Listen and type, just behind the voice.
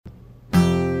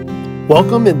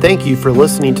Welcome and thank you for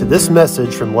listening to this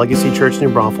message from Legacy Church New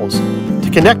Braunfels.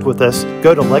 To connect with us,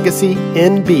 go to legacynb.com.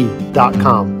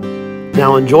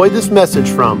 Now enjoy this message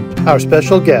from our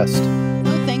special guest.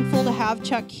 So thankful to have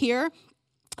Chuck here.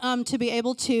 To be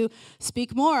able to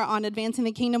speak more on advancing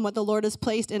the kingdom, what the Lord has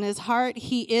placed in his heart.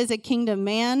 He is a kingdom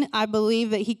man. I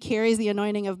believe that he carries the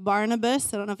anointing of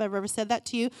Barnabas. I don't know if I've ever said that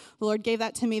to you. The Lord gave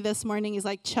that to me this morning. He's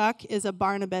like, Chuck is a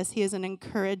Barnabas. He is an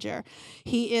encourager.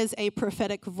 He is a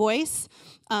prophetic voice.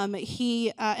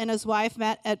 He and his wife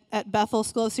met at Bethel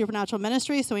School of Supernatural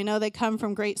Ministry, so we know they come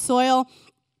from great soil.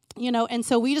 And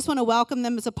so we just want to welcome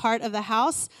them as a part of the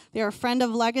house. They're a friend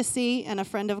of Legacy and a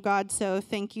friend of God. So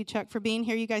thank you, Chuck, for being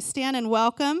here. You guys stand and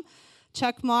welcome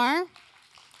Chuck Maher.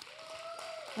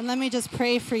 And let me just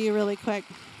pray for you really quick.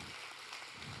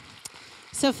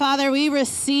 So, Father, we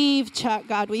receive Chuck,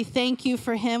 God. We thank you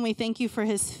for him. We thank you for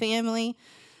his family.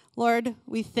 Lord,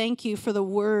 we thank you for the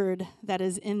word that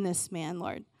is in this man,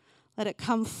 Lord. Let it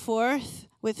come forth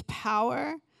with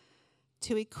power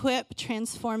to equip,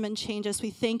 transform, and change us. We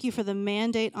thank you for the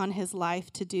mandate on his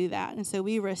life to do that. And so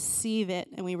we receive it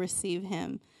and we receive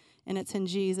him. And it's in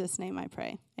Jesus' name I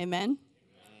pray. Amen?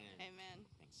 Amen.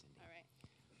 Thanks, Cindy. All right.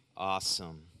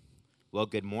 Awesome. Well,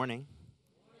 good morning.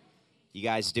 You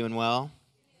guys doing well?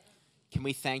 Can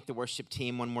we thank the worship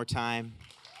team one more time?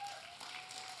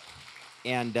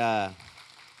 And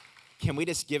can we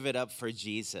just give it up for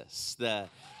Jesus, the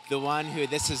one who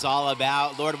this is all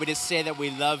about? Lord, we just say that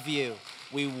we love you.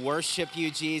 We worship you,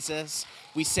 Jesus.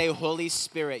 We say, Holy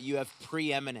Spirit, you have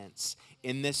preeminence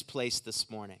in this place this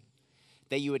morning,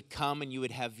 that you would come and you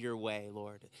would have your way,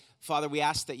 Lord. Father, we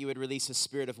ask that you would release a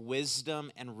spirit of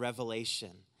wisdom and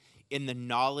revelation in the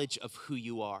knowledge of who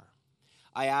you are.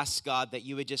 I ask, God, that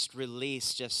you would just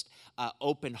release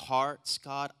open hearts,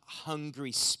 God,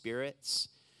 hungry spirits.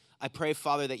 I pray,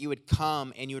 Father, that you would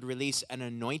come and you would release an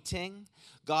anointing,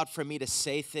 God, for me to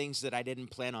say things that I didn't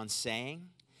plan on saying,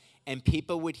 and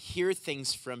people would hear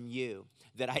things from you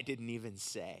that I didn't even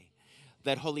say.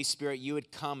 That, Holy Spirit, you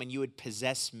would come and you would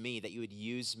possess me, that you would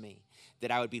use me, that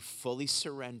I would be fully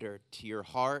surrendered to your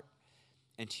heart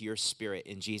and to your spirit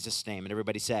in Jesus' name. And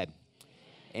everybody said,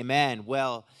 Amen.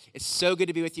 Well, it's so good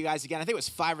to be with you guys again. I think it was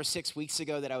 5 or 6 weeks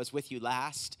ago that I was with you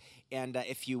last. And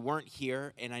if you weren't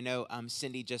here, and I know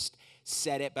Cindy just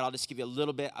said it, but I'll just give you a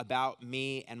little bit about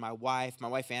me and my wife. My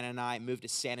wife Anna and I moved to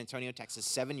San Antonio, Texas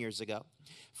 7 years ago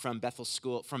from Bethel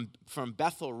School, from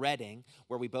Bethel Redding,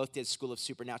 where we both did School of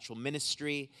Supernatural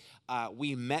Ministry.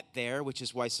 We met there, which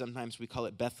is why sometimes we call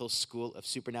it Bethel School of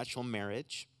Supernatural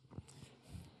Marriage.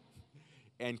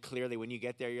 And clearly, when you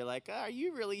get there, you're like, are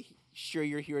you really sure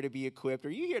you're here to be equipped? Or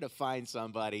are you here to find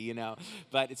somebody,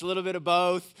 But it's a little bit of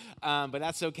both, but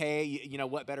that's okay.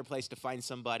 What better place to find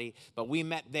somebody? But we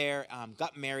met there,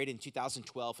 got married in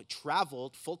 2012,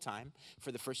 traveled full-time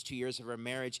for the first 2 years of our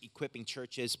marriage, equipping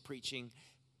churches,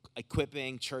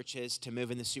 equipping churches to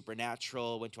move in the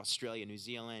supernatural, went to Australia, New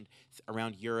Zealand,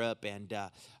 around Europe, and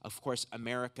of course,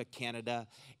 America, Canada.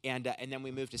 And then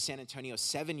we moved to San Antonio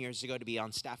 7 years ago to be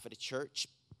on staff at a church,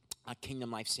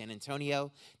 Kingdom Life San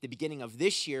Antonio. The beginning of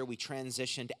this year, we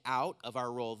transitioned out of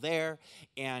our role there,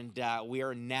 and we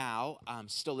are now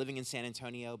still living in San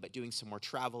Antonio, but doing some more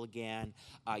travel again.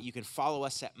 You can follow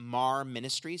us at Maher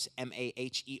Ministries,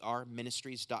 Maher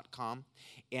Ministries.com.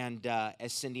 And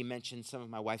as Cindy mentioned, some of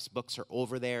my wife's books are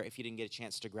over there if you didn't get a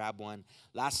chance to grab one.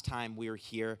 Last time we were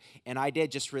here, and I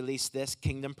did just release this,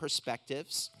 Kingdom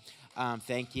Perspectives.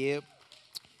 Thank you.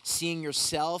 Seeing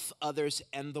yourself, others,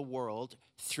 and the world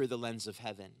through the lens of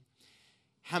heaven.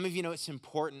 How many of you know it's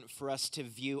important for us to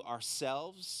view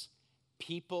ourselves,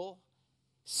 people,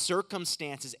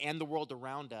 circumstances, and the world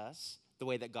around us the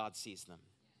way that God sees them?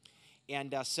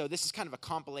 And so this is kind of a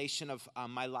compilation of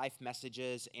my life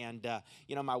messages. And,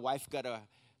 my wife got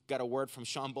a word from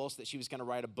Sean Bowles that she was going to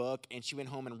write a book, and she went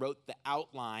home and wrote the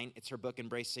outline. It's her book,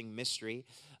 Embracing Mystery.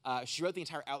 She wrote the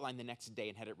entire outline the next day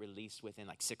and had it released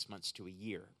within 6 months to a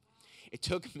year. It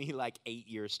took me 8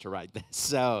 years to write this,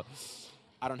 so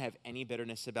I don't have any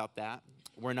bitterness about that.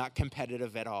 We're not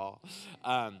competitive at all.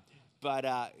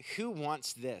 But who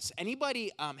wants this?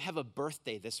 Anybody have a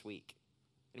birthday this week?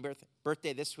 Any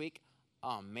birthday this week?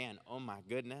 Oh, man. Oh, my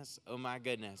goodness. Oh, my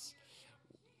goodness.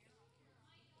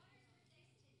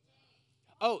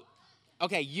 Oh,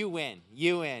 okay, you win.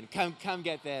 You win. Come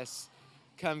get this.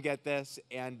 Come get this.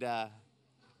 And,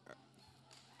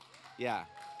 yeah.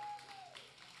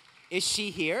 Is she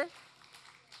here?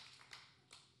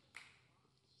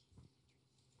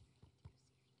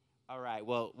 All right.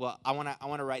 Well, I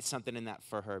want to write something in that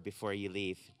for her before you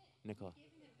leave, Nicole.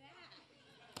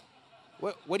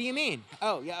 What do you mean?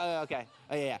 Oh, yeah, okay.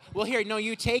 Oh, yeah. Well, here, no,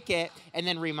 you take it and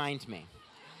then remind me,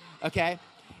 okay?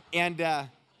 And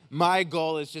my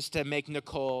goal is just to make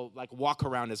Nicole like walk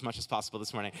around as much as possible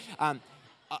this morning.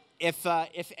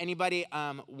 If anybody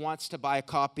wants to buy a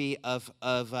copy of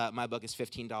my book, it's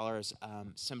 $15.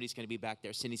 Somebody's going to be back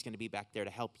there. Cindy's going to be back there to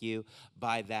help you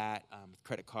buy that.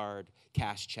 Credit card,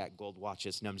 cash, check, gold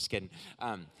watches. No, I'm just kidding.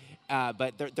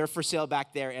 But they're for sale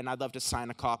back there, and I'd love to sign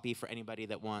a copy for anybody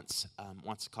that wants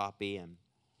a copy, and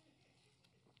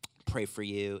pray for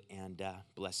you and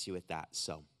bless you with that.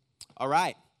 So, all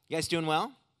right. You guys doing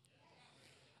well?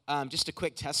 Just a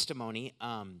quick testimony.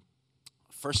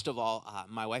 First of all,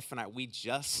 my wife and I, we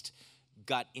just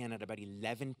got in at about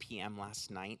 11 p.m. last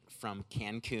night from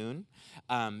Cancun.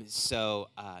 So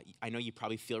I know you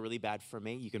probably feel really bad for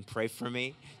me. You can pray for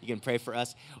me. You can pray for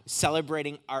us.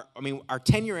 Celebrating our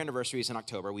 10-year anniversary is in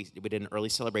October. We did an early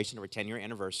celebration of our 10-year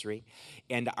anniversary.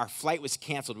 And our flight was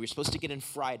canceled. We were supposed to get in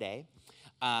Friday.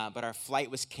 But our flight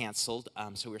was canceled,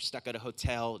 so we were stuck at a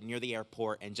hotel near the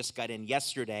airport and just got in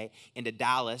yesterday into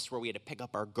Dallas, where we had to pick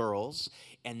up our girls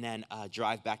and then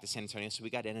drive back to San Antonio. So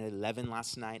we got in at 11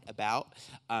 last night about.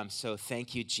 So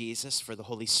thank you, Jesus, for the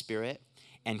Holy Spirit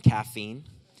and caffeine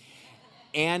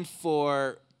and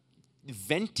for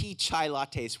venti chai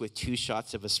lattes with 2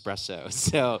 shots of espresso.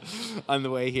 So on the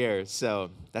way here.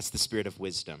 So that's the spirit of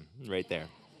wisdom right there.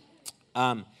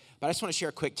 But I just want to share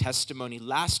a quick testimony.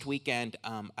 Last weekend,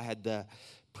 I had the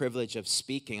privilege of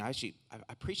speaking. I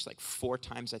preached like 4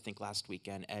 times, I think, last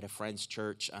weekend at a friend's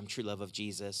church, True Love of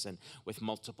Jesus, and with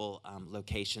multiple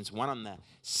locations. One on the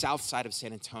south side of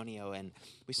San Antonio, and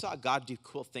we saw God do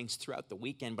cool things throughout the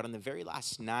weekend. But on the very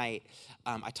last night,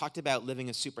 I talked about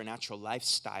living a supernatural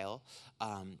lifestyle.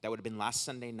 That would have been last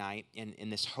Sunday night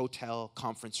in this hotel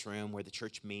conference room where the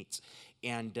church meets.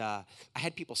 And I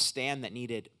had people stand that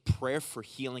needed prayer for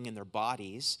healing in their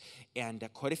bodies, and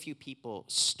quite a few people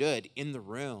stood in the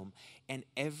room. And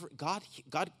God,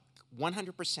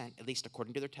 100%, at least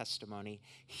according to their testimony,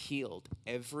 healed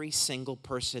every single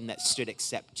person that stood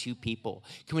except 2 people.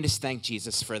 Can we just thank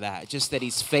Jesus for that? Just that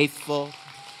He's faithful,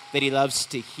 that He loves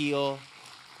to heal.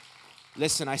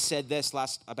 Listen, I said this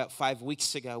about 5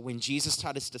 weeks ago. When Jesus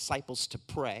taught His disciples to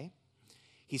pray,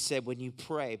 He said, when you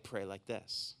pray, pray like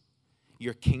this.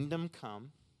 Your kingdom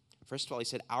come. First of all, He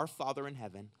said, our Father in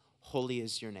heaven, holy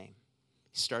is your name.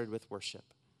 He started with worship.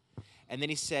 And then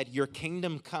He said, your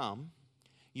kingdom come,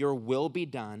 your will be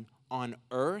done on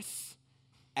earth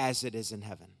as it is in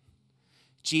heaven.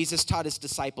 Jesus taught His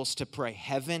disciples to pray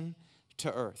heaven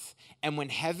to earth. And when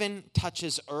heaven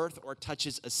touches earth or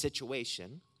touches a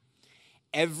situation,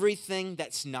 everything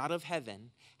that's not of heaven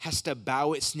has to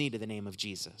bow its knee to the name of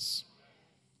Jesus.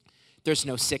 There's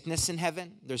no sickness in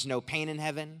heaven. There's no pain in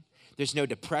heaven. There's no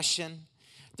depression.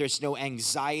 There's no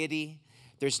anxiety.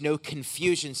 There's no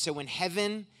confusion. So when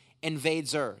heaven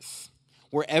invades earth,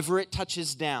 wherever it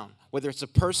touches down, whether it's a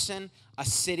person, a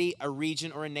city, a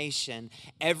region, or a nation,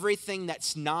 everything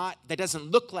that doesn't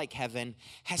look like heaven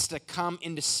has to come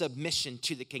into submission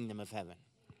to the kingdom of heaven.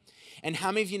 And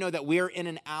how many of you know that we're in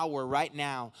an hour right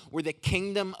now where the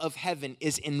kingdom of heaven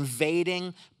is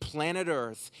invading planet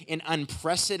Earth in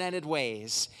unprecedented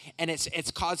ways, and it's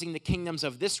causing the kingdoms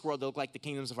of this world to look like the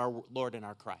kingdoms of our Lord and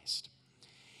our Christ?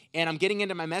 And I'm getting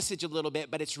into my message a little bit,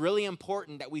 but it's really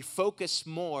important that we focus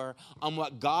more on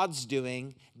what God's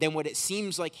doing than what it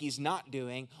seems like He's not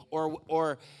doing,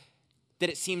 or that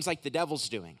it seems like the devil's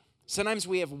doing. Sometimes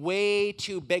we have way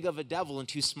too big of a devil and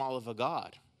too small of a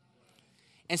God.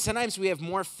 And sometimes we have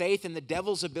more faith in the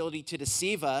devil's ability to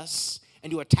deceive us and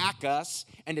to attack us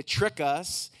and to trick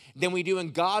us than we do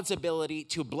in God's ability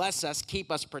to bless us,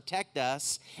 keep us, protect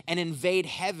us, and invade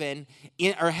heaven,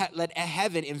 let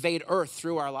heaven invade earth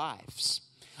through our lives.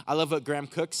 I love what Graham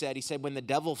Cook said. He said, when the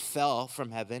devil fell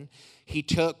from heaven, he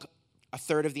took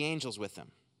 1/3 of the angels with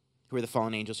him, who were the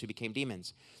fallen angels who became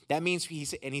demons. That means,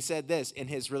 and he said this in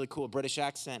his really cool British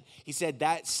accent, he said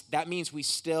that means we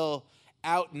still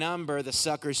outnumber the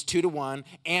suckers 2-1,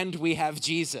 and we have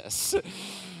Jesus.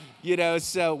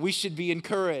 So we should be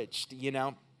encouraged,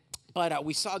 But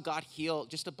we saw God heal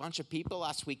just a bunch of people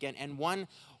last weekend, and one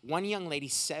young lady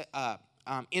said,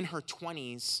 in her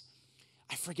 20s,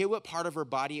 I forget what part of her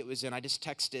body it was in. I just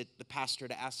texted the pastor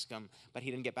to ask him, but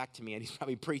he didn't get back to me, and he's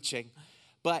probably preaching.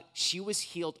 But she was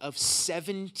healed of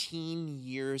 17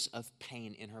 years of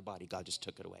pain in her body. God just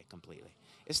took it away completely.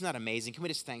 Isn't that amazing? Can we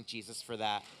just thank Jesus for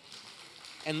that?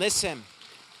 And listen,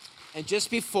 And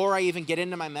just before I even get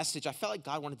into my message, I felt like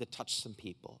God wanted to touch some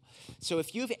people. So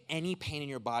if you have any pain in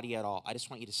your body at all, I just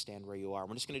want you to stand where you are.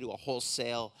 We're just going to do a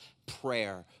wholesale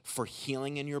prayer for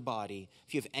healing in your body.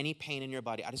 If you have any pain in your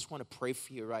body, I just want to pray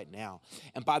for you right now.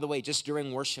 And by the way, just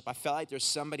during worship, I felt like there's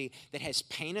somebody that has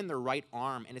pain in their right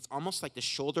arm, and it's almost like the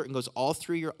shoulder and goes all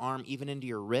through your arm, even into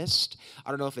your wrist. I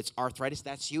don't know if it's arthritis.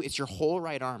 That's you. It's your whole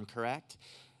right arm, correct?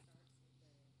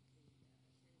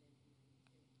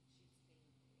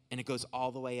 And it goes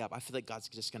all the way up. I feel like God's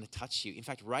just going to touch you. In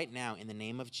fact, right now, in the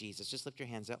name of Jesus, just lift your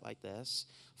hands up like this.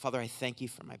 Father, I thank you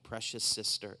for my precious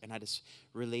sister. And I just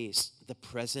release the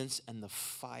presence and the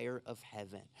fire of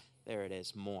heaven. There it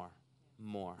is. More.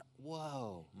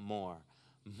 Whoa. More.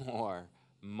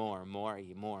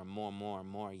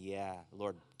 Yeah.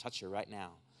 Lord, touch her right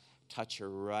now. Touch her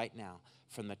right now.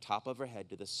 From the top of her head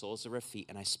to the soles of her feet.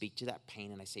 And I speak to that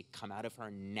pain and I say, come out of her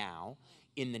now.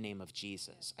 In the name of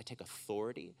Jesus, I take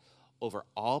authority over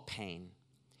all pain,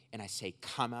 and I say,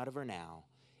 come out of her now,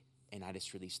 and I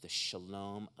just release the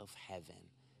shalom of heaven.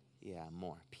 Yeah,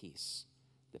 more peace,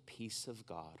 the peace of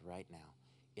God right now,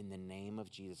 in the name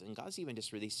of Jesus. And God's even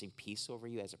just releasing peace over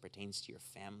you as it pertains to your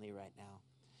family right now.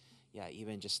 Yeah,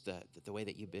 even just the way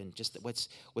that you've been, just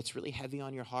what's really heavy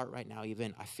on your heart right now,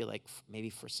 even I feel like maybe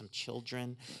for some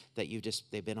children that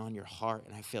they've been on your heart,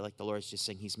 and I feel like the Lord's just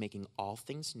saying he's making all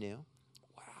things new.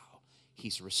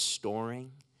 He's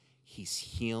restoring, he's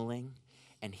healing,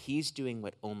 and he's doing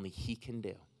what only he can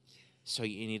do. So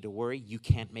you need to worry. You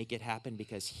can't make it happen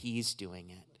because he's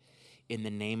doing it in the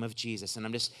name of Jesus. And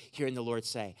I'm just hearing the Lord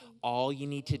say, all you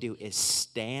need to do is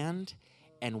stand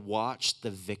and watch the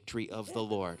victory of the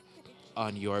Lord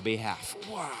on your behalf.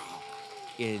 Wow.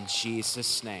 In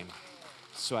Jesus' name.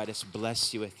 So I just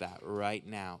bless you with that right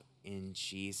now in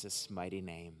Jesus' mighty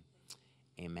name.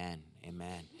 Amen.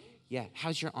 Amen. Yeah,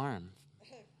 how's your arm?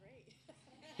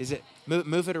 Is it,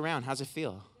 move it around. How's it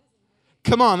feel?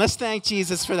 Come on, let's thank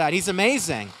Jesus for that. He's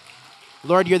amazing.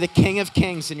 Lord, you're the King of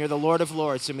Kings and you're the Lord of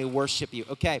Lords, and we worship you.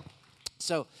 Okay,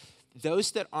 so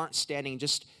those that aren't standing,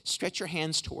 just stretch your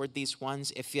hands toward these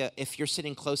ones. If you're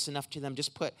sitting close enough to them,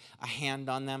 just put a hand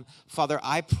on them. Father,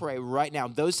 I pray right now,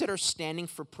 those that are standing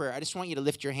for prayer, I just want you to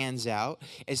lift your hands out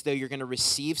as though you're going to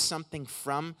receive something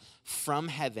from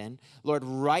heaven. Lord,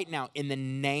 right now, in the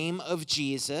name of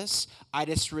Jesus, I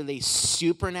just release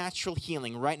supernatural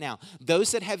healing right now.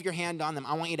 Those that have your hand on them,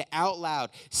 I want you to out loud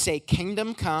say,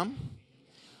 kingdom come,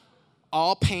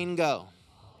 all pain go.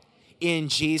 In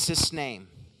Jesus' name.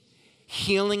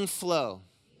 Healing flow.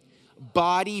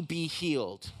 Body be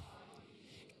healed.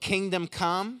 Kingdom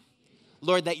come.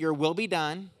 Lord, that your will be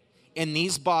done in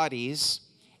these bodies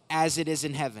as it is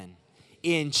in heaven.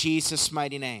 In Jesus'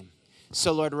 mighty name.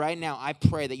 So, Lord, right now, I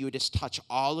pray that you would just touch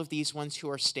all of these ones who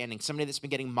are standing. Somebody that's been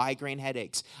getting migraine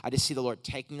headaches. I just see the Lord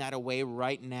taking that away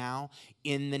right now.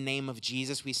 In the name of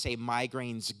Jesus, we say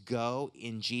migraines go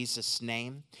in Jesus'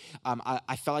 name.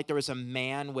 I felt like there was a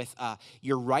man with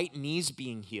your right knees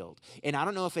being healed. And I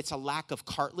don't know if it's a lack of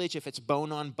cartilage, if it's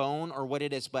bone on bone or what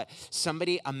it is, but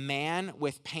a man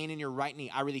with pain in your right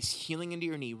knee, I release healing into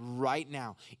your knee right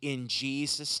now in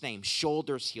Jesus' name.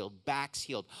 Shoulders healed, backs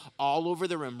healed, all over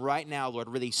the room right now, Lord.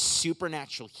 Release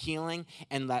supernatural healing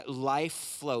and let life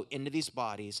flow into these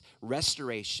bodies,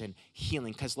 restoration,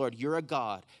 healing. Because, Lord, you're a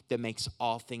God that makes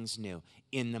all things new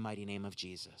in the mighty name of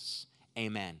Jesus.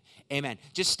 Amen. Amen.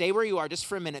 Just stay where you are just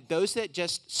for a minute. Those that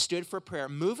just stood for prayer,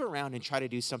 move around and try to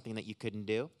do something that you couldn't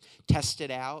do. Test it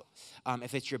out.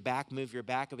 If it's your back, move your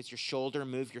back. If it's your shoulder,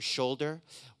 move your shoulder.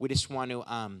 We just want to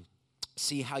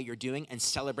see how you're doing and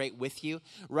celebrate with you.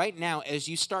 Right now, as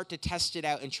you start to test it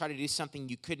out and try to do something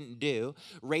you couldn't do,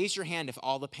 raise your hand if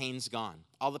all the pain's gone.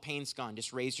 All the pain's gone.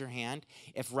 Just raise your hand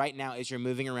if right now, as you're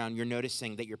moving around, you're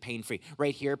noticing that you're pain-free.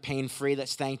 Right here, pain-free.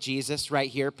 Let's thank Jesus. Right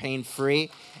here, pain-free.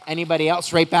 Anybody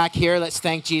else? Right back here. Let's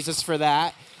thank Jesus for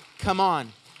that. Come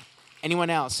on. Anyone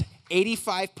else?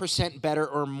 85% better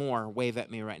or more. Wave at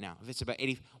me right now. If it's about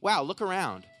 80. Wow, look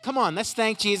around. Come on. Let's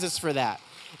thank Jesus for that.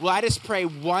 Well, I just pray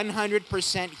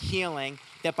 100% healing,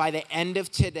 that by the end of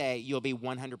today, you'll be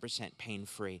 100%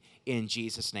 pain-free. In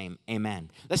Jesus' name, amen.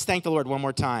 Let's thank the Lord one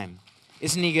more time.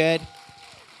 Isn't he good?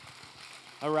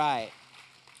 All right.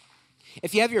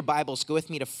 If you have your Bibles, go with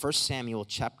me to 1 Samuel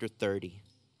chapter 30.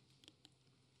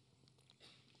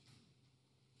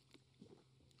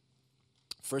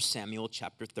 1 Samuel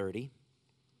chapter 30.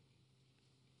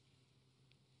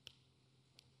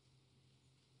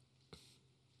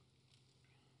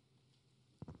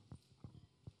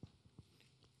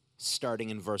 Starting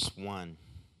in verse 1.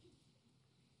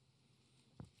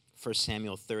 1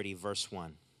 Samuel 30, verse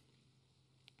 1.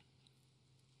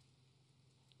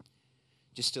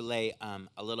 just to lay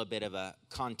a little bit of a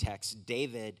context,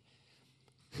 David,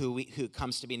 who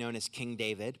comes to be known as King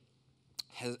David,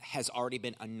 has already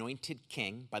been anointed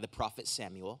king by the prophet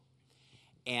Samuel,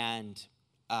 and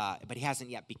but he hasn't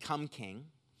yet become king.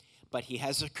 But he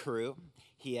has a crew.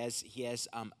 He has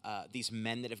these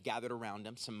men that have gathered around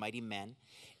him, some mighty men.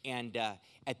 And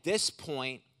at this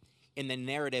point in the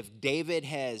narrative, David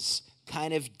has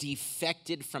kind of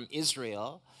defected from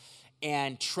Israel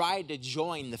and tried to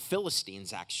join the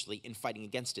Philistines, actually, in fighting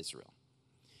against Israel.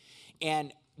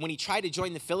 And when he tried to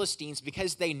join the Philistines,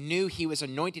 because they knew he was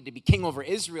anointed to be king over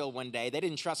Israel one day, they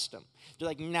didn't trust him. They're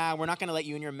like, nah, we're not going to let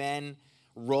you and your men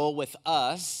roll with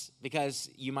us because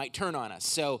you might turn on us.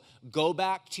 So go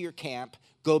back to your camp,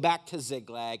 go back to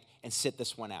Ziklag, and sit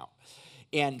this one out.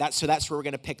 And that's where we're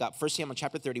going to pick up. 1 Samuel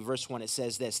chapter 30, verse 1, it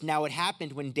says this. Now it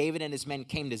happened when David and his men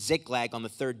came to Ziklag on the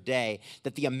third day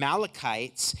that the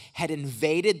Amalekites had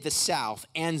invaded the south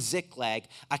and Ziklag,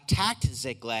 attacked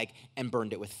Ziklag, and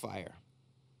burned it with fire,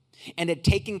 and had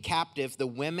taken captive the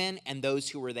women and those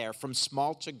who were there, from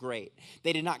small to great.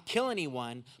 They did not kill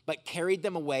anyone, but carried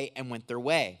them away and went their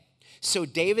way. So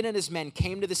David and his men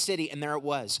came to the city, and there it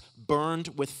was,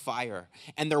 burned with fire,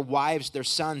 and their wives, their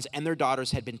sons, and their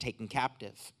daughters had been taken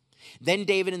captive. Then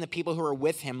David and the people who were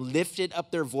with him lifted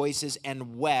up their voices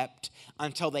and wept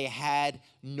until they had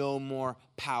no more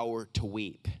power to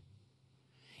weep.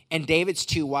 And David's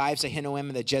two wives,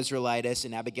 Ahinoam the Jezreelitess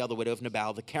and Abigail the widow of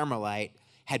Nabal the Carmelite,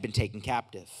 had been taken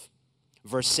captive.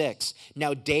 Verse 6,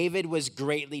 now David was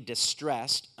greatly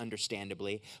distressed,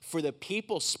 understandably, for the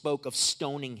people spoke of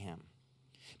stoning him,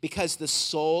 because the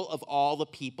soul of all the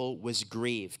people was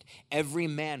grieved, every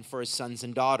man for his sons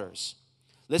and daughters.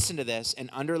 Listen to this and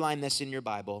underline this in your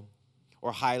Bible,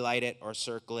 or highlight it, or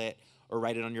circle it, or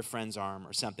write it on your friend's arm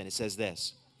or something. It says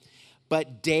this,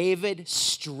 but David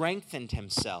strengthened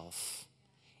himself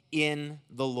in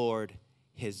the Lord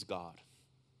his God.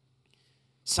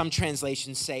 Some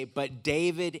translations say, but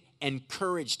David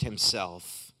encouraged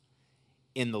himself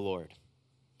in the Lord.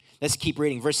 Let's keep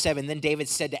reading. Verse 7, then David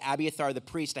said to Abiathar the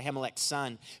priest, Ahimelech's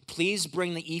son, please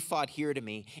bring the ephod here to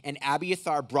me. And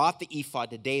Abiathar brought the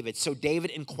ephod to David. So David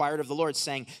inquired of the Lord,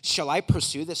 saying, shall I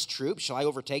pursue this troop? Shall I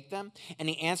overtake them? And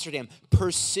he answered him,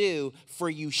 pursue, for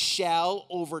you shall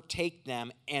overtake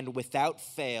them, and without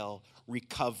fail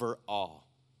recover all.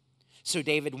 So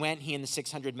David went, he and the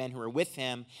 600 men who were with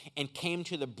him, and came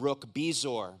to the brook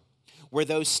Bezor, where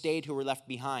those stayed who were left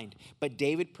behind. But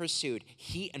David pursued,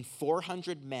 he and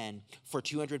 400 men, for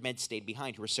 200 men stayed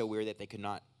behind, who were so weary that they could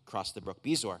not cross the brook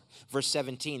Bezor. Verse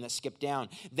 17, let's skip down.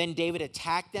 Then David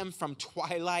attacked them from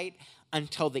twilight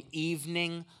until the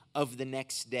evening of the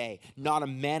next day. Not a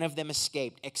man of them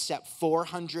escaped, except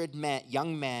 400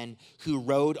 young men who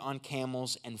rode on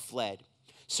camels and fled.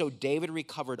 So David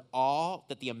recovered all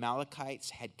that the Amalekites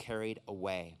had carried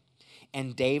away.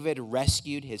 And David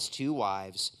rescued his two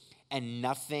wives, and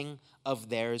nothing of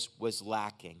theirs was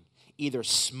lacking, either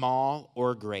small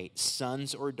or great,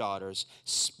 sons or daughters,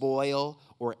 spoil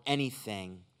or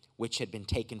anything which had been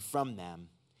taken from them.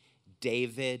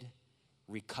 David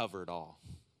recovered all.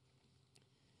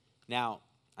 Now,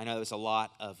 I know there was a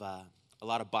lot of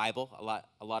Bible,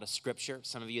 a lot of scripture.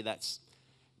 Some of you, that's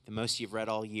the most you've read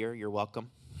all year. You're welcome.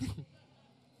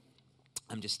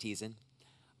 I'm just teasing.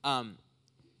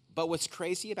 But what's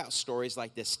crazy about stories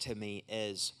like this to me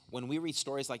is when we read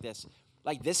stories like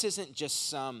this isn't just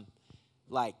some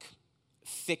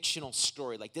fictional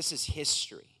story. This is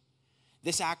history.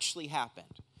 This actually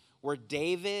happened, where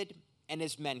David and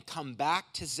his men come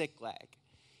back to Ziklag,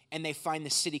 and they find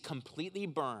the city completely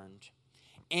burned,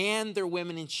 and their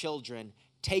women and children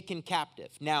taken captive.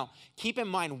 Now, keep in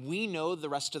mind, we know the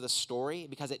rest of the story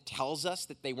because it tells us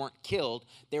that they weren't killed,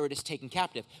 they were just taken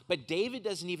captive. But David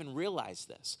doesn't even realize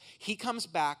this. He comes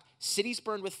back, city's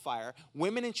burned with fire,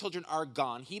 women and children are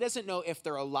gone. He doesn't know if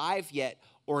they're alive yet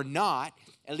or not,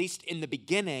 at least in the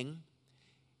beginning.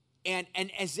 And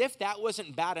as if that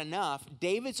wasn't bad enough,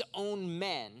 David's own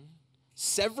men,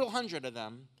 several hundred of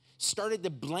them, started to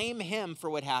blame him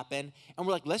for what happened, and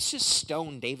we're like, let's just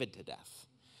stone David to death.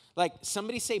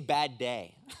 Somebody say bad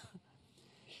day.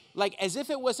 As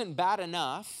if it wasn't bad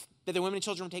enough that the women and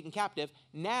children were taken captive,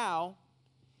 now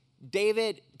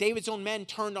David's own men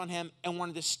turned on him and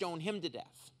wanted to stone him to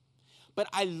death. But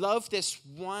I love this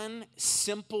one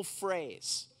simple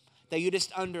phrase that you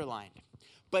just underlined.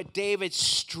 But David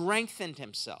strengthened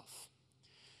himself.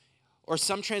 Or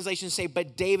some translations say,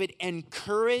 but David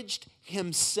encouraged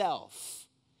himself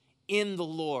in the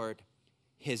Lord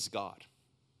his God.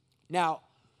 Now,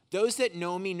 Those that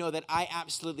know me know that I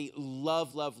absolutely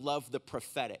love the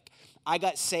prophetic. I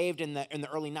got saved in the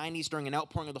early 90s during an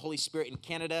outpouring of the Holy Spirit in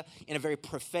Canada in a very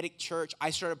prophetic church. I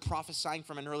started prophesying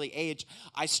from an early age.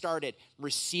 I started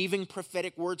receiving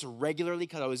prophetic words regularly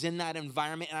because I was in that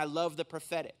environment, and I love the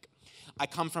prophetic. I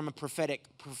come from a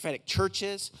prophetic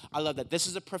churches. I love that this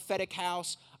is a prophetic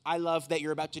house. I love that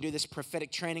you're about to do this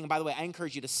prophetic training. And by the way, I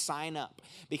encourage you to sign up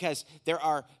because there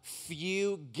are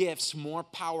few gifts more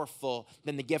powerful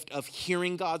than the gift of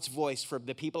hearing God's voice for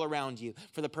the people around you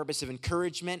for the purpose of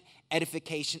encouragement,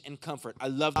 edification, and comfort. I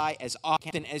love that as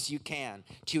often as you can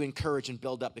to encourage and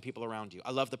build up the people around you.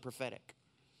 I love the prophetic.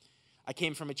 I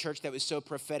came from a church that was so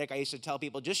prophetic, I used to tell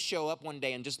people, just show up one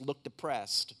day and just look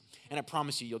depressed, and I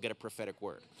promise you'll get a prophetic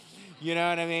word. You know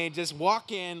what I mean? Just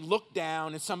walk in, look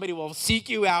down, and somebody will seek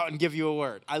you out and give you a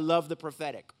word. I love the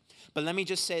prophetic. But let me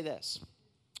just say this.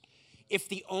 If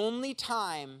the only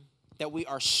time that we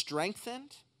are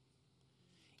strengthened,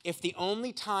 if the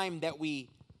only time that we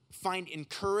find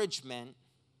encouragement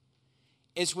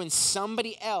is when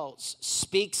somebody else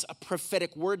speaks a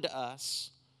prophetic word to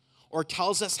us or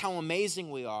tells us how amazing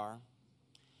we are,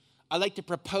 I'd like to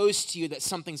propose to you that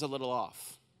something's a little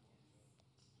off.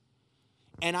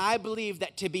 And I believe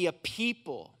that to be a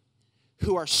people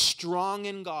who are strong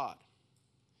in God,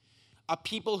 a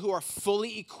people who are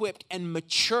fully equipped and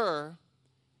mature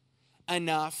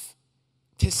enough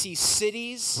to see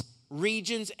cities,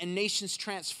 regions, and nations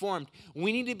transformed,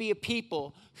 we need to be a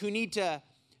people who need to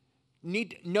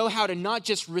know how to not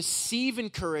just receive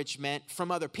encouragement from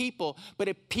other people, but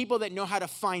a people that know how to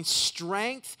find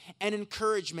strength and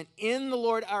encouragement in the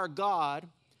Lord our God.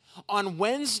 On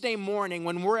Wednesday morning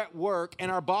when we're at work and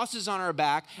our boss is on our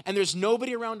back and there's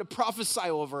nobody around to prophesy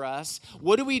over us,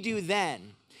 what do we do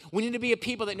then? We need to be a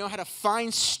people that know how to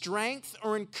find strength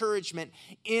or encouragement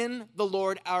in the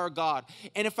Lord our God.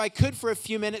 And if I could for a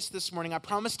few minutes this morning, I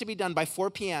promise to be done by 4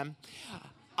 p.m.,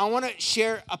 I want to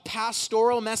share a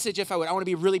pastoral message if I would. I want to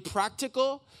be really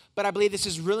practical, but I believe this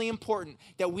is really important,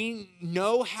 that we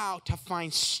know how to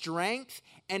find strength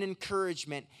and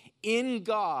encouragement in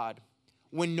God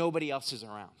when nobody else is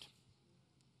around.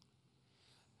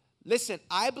 Listen,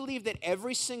 I believe that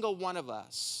every single one of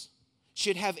us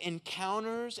should have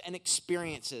encounters and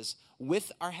experiences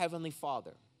with our Heavenly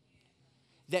Father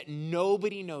that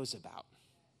nobody knows about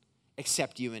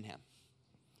except you and Him.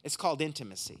 It's called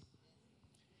intimacy.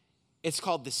 It's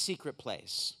called the secret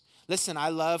place. Listen, I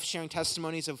love sharing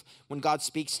testimonies of when God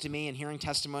speaks to me and hearing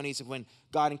testimonies of when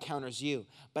God encounters you.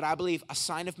 But I believe a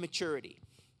sign of maturity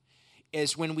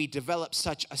is when we develop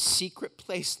such a secret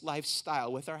place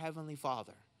lifestyle with our Heavenly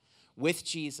Father, with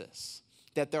Jesus,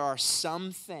 that there are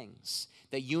some things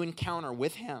that you encounter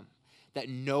with Him that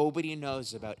nobody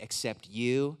knows about except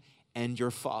you and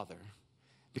your Father,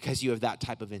 because you have that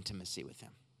type of intimacy with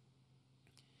Him.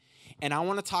 And I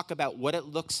want to talk about what it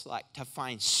looks like to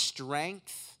find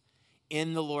strength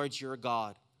in the Lord your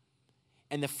God.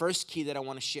 And the first key that I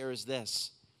want to share is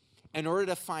this. In order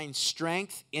to find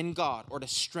strength in God or to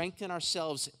strengthen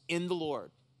ourselves in the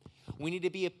Lord, we need to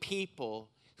be a people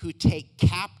who take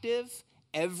captive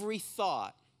every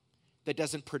thought that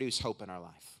doesn't produce hope in our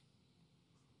life.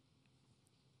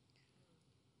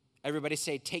 Everybody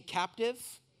say, take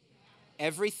captive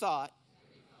every thought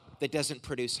that doesn't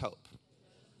produce hope.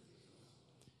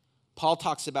 Paul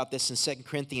talks about this in 2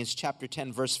 Corinthians chapter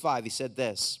 10, verse 5. He said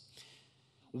this,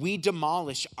 we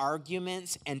demolish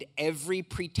arguments and every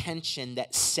pretension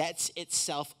that sets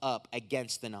itself up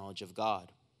against the knowledge of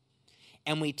God.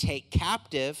 And we take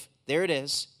captive, there it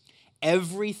is,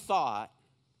 every thought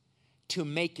to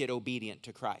make it obedient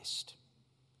to Christ.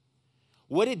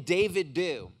 What did David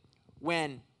do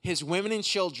when his women and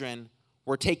children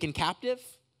were taken captive?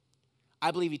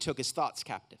 I believe he took his thoughts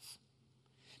captive.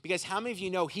 Because how many of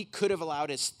you know he could have allowed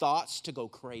his thoughts to go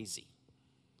crazy?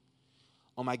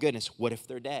 Oh my goodness, what if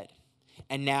they're dead?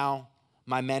 And now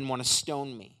my men want to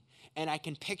stone me. And I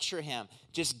can picture him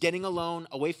just getting alone,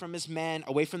 away from his men,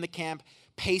 away from the camp,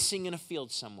 pacing in a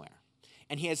field somewhere.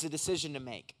 And he has a decision to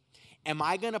make. Am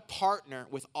I going to partner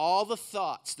with all the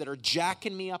thoughts that are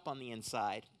jacking me up on the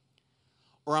inside?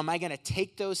 Or am I going to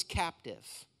take those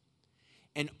captive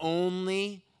and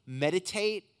only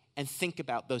meditate and think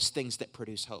about those things that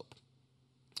produce hope?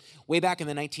 Way back in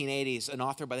the 1980s, an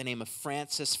author by the name of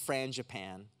Francis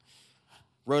Frangipane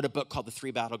wrote a book called The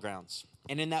Three Battlegrounds.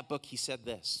 And in that book, he said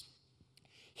this.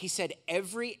 He said,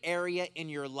 every area in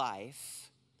your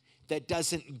life that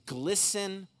doesn't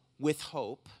glisten with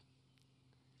hope,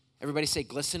 everybody say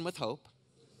glisten with hope.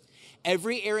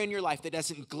 Every area in your life that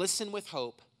doesn't glisten with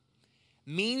hope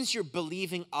means you're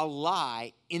believing a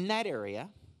lie in that area,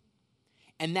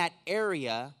 and that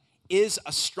area is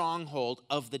a stronghold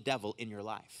of the devil in your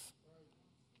life.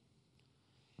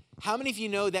 How many of you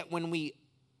know that when we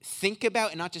think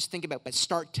about, and not just think about, but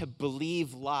start to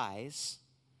believe lies,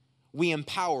 we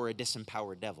empower a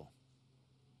disempowered devil?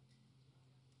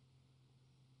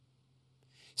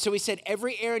 So he said,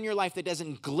 every area in your life that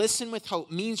doesn't glisten with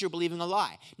hope means you're believing a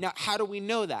lie. Now, how do we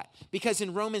know that? Because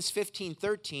in Romans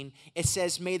 15:13, it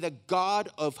says, may the God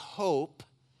of hope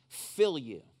fill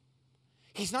you.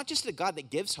 He's not just a God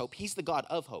that gives hope. He's the God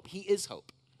of hope. He is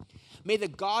hope. May the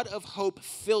God of hope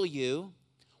fill you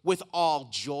with all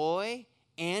joy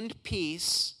and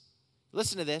peace,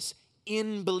 listen to this,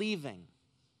 in believing,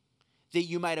 that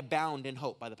you might abound in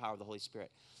hope by the power of the Holy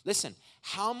Spirit. Listen,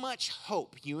 how much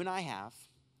hope you and I have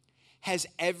has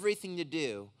everything to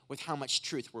do with how much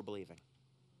truth we're believing.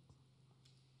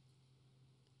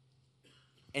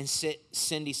 And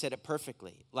Cindy said it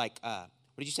perfectly. Like, what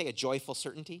did you say? A joyful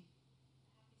certainty?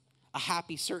 A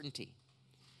happy certainty.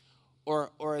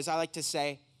 Or as I like to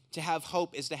say, to have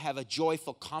hope is to have a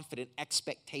joyful, confident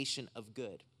expectation of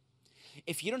good.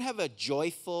 If you don't have a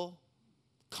joyful,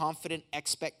 confident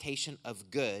expectation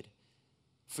of good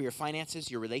for your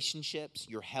finances, your relationships,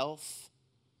 your health,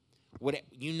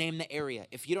 you name the area.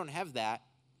 If you don't have that,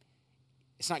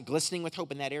 it's not glistening with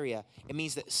hope in that area. It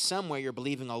means that somewhere you're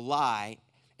believing a lie,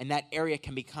 and that area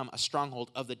can become a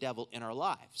stronghold of the devil in our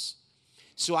lives.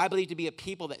 So I believe to be a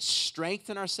people that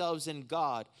strengthen ourselves in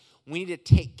God, we need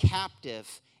to take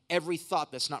captive every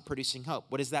thought that's not producing hope.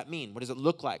 What does that mean? What does it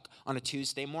look like on a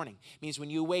Tuesday morning? It means when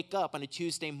you wake up on a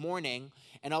Tuesday morning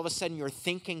and all of a sudden you're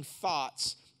thinking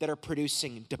thoughts that are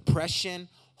producing depression,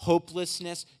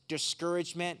 hopelessness,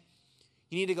 discouragement,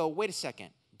 you need to go, wait a second,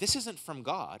 this isn't from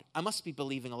God. I must be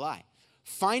believing a lie.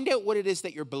 Find out what it is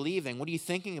that you're believing. What are you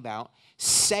thinking about?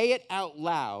 Say it out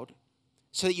loud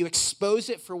so that you expose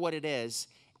it for what it is,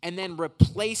 and then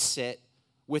replace it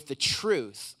with the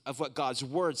truth of what God's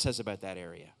word says about that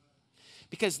area.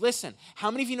 Because listen,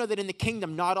 how many of you know that in the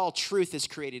kingdom, not all truth is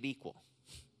created equal?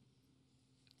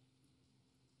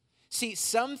 See,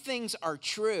 some things are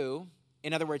true,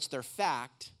 in other words, they're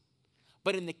fact,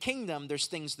 but in the kingdom, there's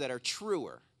things that are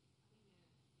truer.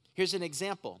 Here's an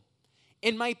example.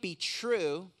 It might be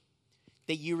true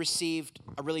that you received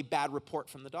a really bad report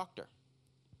from the doctor.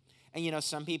 And you know,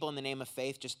 some people in the name of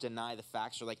faith just deny the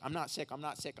facts. They're like, I'm not sick, I'm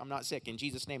not sick, I'm not sick. In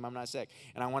Jesus' name, I'm not sick.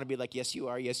 And I want to be like, yes, you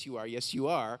are, yes, you are, yes, you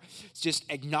are. Just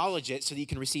acknowledge it so that you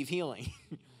can receive healing.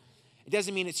 It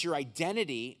doesn't mean it's your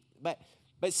identity, but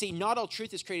see, not all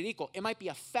truth is created equal. It might be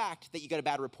a fact that you got a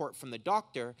bad report from the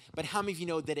doctor, but how many of you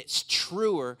know that it's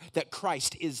truer that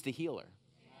Christ is the healer?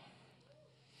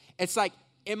 It's like,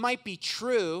 it might be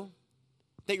true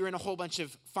that you're in a whole bunch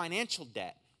of financial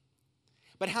debt,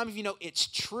 but how many of you know it's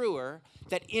truer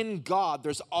that in God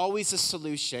there's always a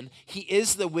solution? He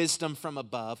is the wisdom from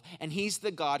above, and he's the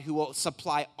God who will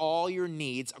supply all your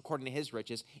needs according to his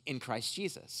riches in Christ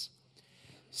Jesus.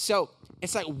 So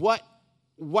it's like,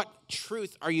 what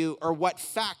truth are you, or what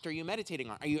fact are you meditating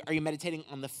on? Are you meditating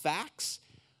on the facts,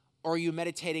 or are you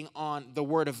meditating on the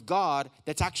word of God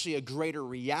that's actually a greater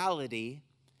reality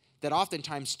that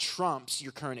oftentimes trumps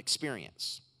your current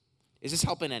experience? Is this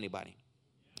helping anybody?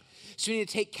 So we need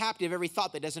to take captive every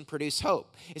thought that doesn't produce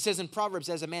hope. It says in Proverbs,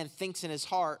 as a man thinks in his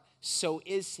heart, so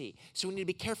is he. So we need to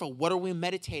be careful. What are we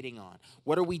meditating on?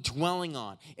 What are we dwelling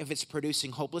on? If it's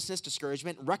producing hopelessness,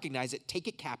 discouragement, recognize it, take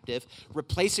it captive,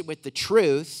 replace it with the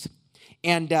truth,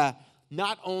 and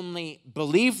not only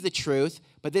believe the truth,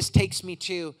 but this takes me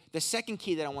to the second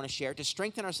key that I want to share. To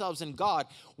strengthen ourselves in God,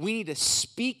 we need to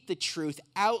speak the truth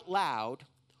out loud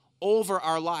over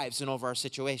our lives and over our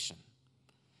situation.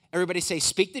 Everybody say,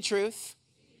 speak the truth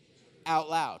out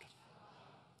loud.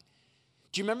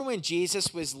 Do you remember when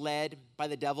Jesus was led by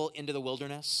the devil into the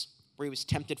wilderness, where he was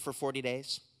tempted for 40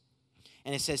 days?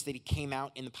 And it says that he came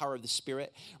out in the power of the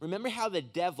Spirit. Remember how the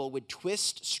devil would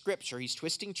twist Scripture, he's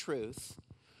twisting truth,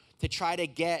 to try to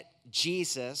get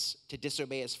Jesus to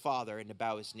disobey his Father and to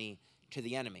bow his knee to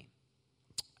the enemy.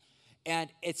 And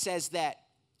it says that,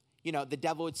 you know, the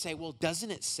devil would say, well,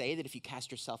 doesn't it say that if you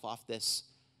cast yourself off this,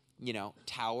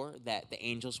 tower, that the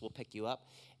angels will pick you up?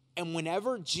 And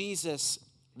whenever Jesus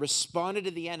responded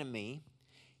to the enemy,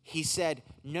 he said,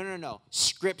 no.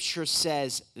 Scripture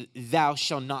says, thou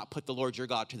shalt not put the Lord your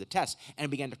God to the test. And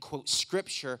began to quote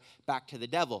Scripture back to the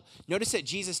devil. Notice that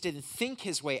Jesus didn't think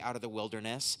his way out of the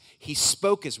wilderness. He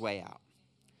spoke his way out.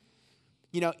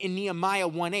 In Nehemiah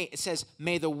 1:8, it says,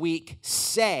 may the weak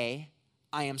say,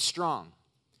 I am strong.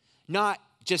 Not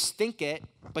just think it,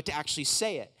 but to actually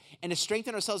say it. And to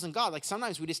strengthen ourselves in God, like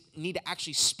sometimes we just need to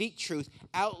actually speak truth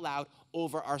out loud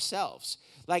over ourselves.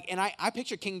 And I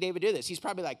picture King David do this. He's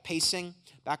probably like pacing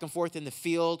back and forth in the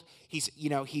field. He's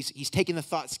taking the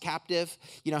thoughts captive.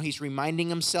 He's reminding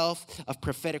himself of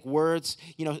prophetic words.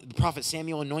 The prophet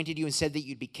Samuel anointed you and said that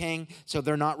you'd be king, so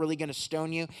they're not really going to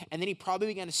stone you. And then he probably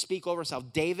began to speak over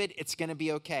himself. David, it's going to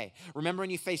be okay. Remember when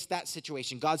you face that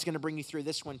situation, God's going to bring you through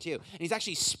this one too. And he's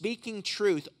actually speaking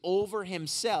truth over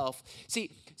himself.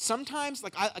 See, sometimes,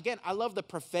 I love the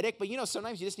prophetic, but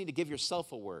sometimes you just need to give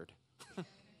yourself a word.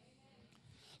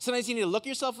 Sometimes you need to look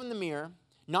yourself in the mirror,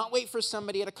 not wait for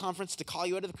somebody at a conference to call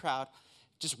you out of the crowd.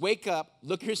 Just wake up,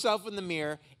 look yourself in the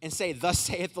mirror, and say, "Thus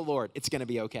saith the Lord," it's going to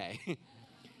be okay.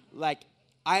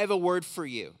 I have a word for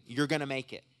you. You're going to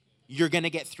make it. You're going to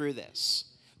get through this.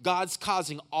 God's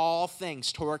causing all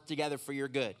things to work together for your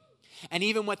good. And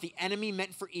even what the enemy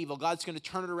meant for evil, God's going to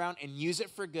turn it around and use it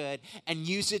for good and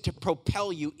use it to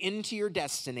propel you into your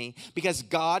destiny, because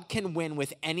God can win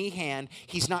with any hand.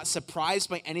 He's not surprised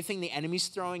by anything the enemy's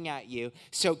throwing at you.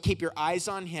 So keep your eyes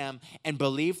on him and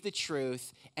believe the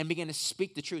truth and begin to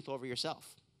speak the truth over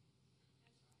yourself.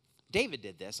 David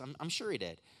did this. I'm sure he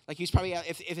did. He's probably,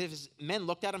 if his men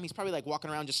looked at him, he's probably walking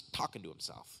around just talking to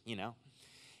himself,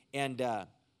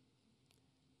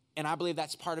 And I believe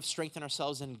that's part of strengthening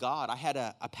ourselves in God. I had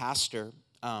a pastor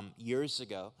years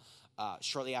ago,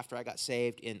 shortly after I got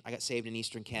saved. I got saved in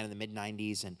Eastern Canada in the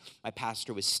mid-'90s, and my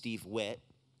pastor was Steve Witt.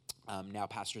 Now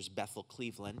pastors Bethel,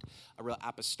 Cleveland, a real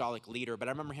apostolic leader. But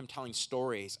I remember him telling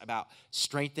stories about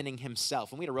strengthening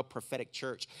himself. And we had a real prophetic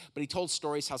church. But he told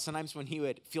stories how sometimes when he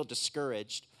would feel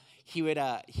discouraged, he'd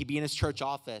be in his church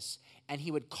office, and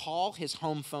he would call his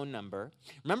home phone number.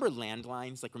 Remember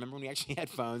landlines? Remember when we actually had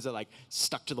phones that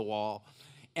stuck to the wall?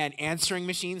 And answering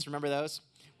machines, remember those?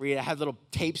 Where you had little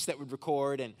tapes that would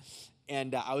record.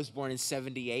 And I was born in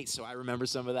 1978, so I remember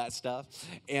some of that stuff.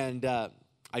 And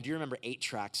I do remember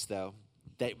 8-tracks, though,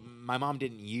 that my mom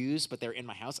didn't use, but they're in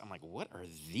my house. I'm like, what are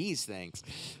these things?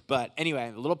 But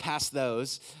anyway, a little past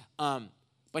those.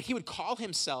 But he would call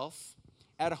himself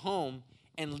at home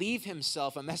and leave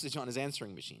himself a message on his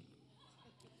answering machine.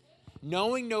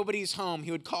 Knowing nobody's home, he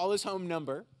would call his home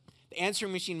number. The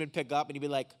answering machine would pick up, and he'd be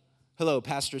like, "Hello,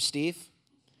 Pastor Steve.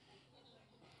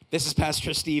 This is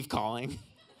Pastor Steve calling.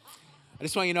 I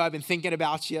just want you to know I've been thinking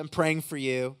about you. I'm praying for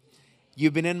you.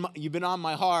 You've been on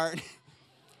my heart,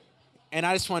 and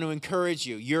I just want to encourage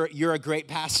you. You're a great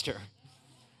pastor.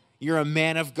 You're a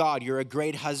man of God. You're a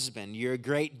great husband. You're a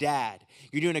great dad.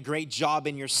 You're doing a great job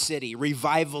in your city.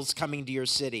 Revival's coming to your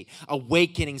city.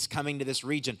 Awakening's coming to this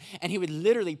region." And he would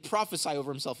literally prophesy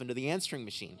over himself into the answering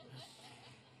machine.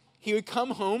 He would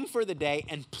come home for the day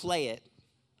and play it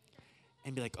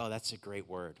and be like, "Oh, that's a great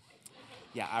word.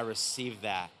 Yeah, I received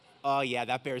that. Oh, yeah,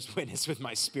 that bears witness with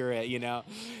my spirit,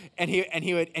 And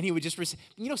he would just receive.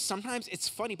 Sometimes it's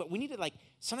funny, but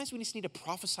sometimes we just need to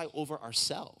prophesy over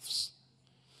ourselves.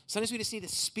 Sometimes we just need to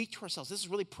speak to ourselves. This is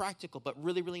really practical, but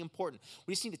really, really important.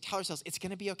 We just need to tell ourselves, it's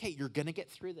going to be okay. You're going to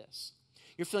get through this.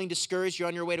 You're feeling discouraged. You're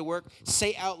on your way to work.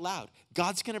 Say out loud,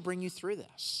 God's going to bring you through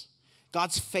this.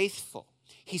 God's faithful.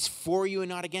 He's for you and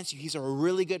not against you. He's a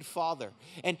really good father.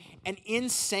 And in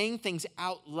saying things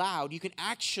out loud, you can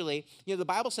actually, the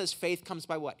Bible says faith comes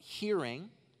by what? Hearing,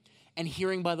 and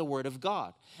hearing by the word of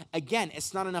God. Again,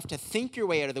 it's not enough to think your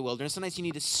way out of the wilderness. Sometimes you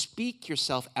need to speak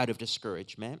yourself out of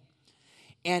discouragement.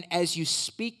 And as you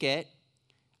speak it,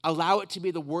 allow it to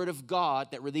be the word of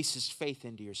God that releases faith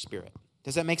into your spirit.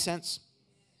 Does that make sense?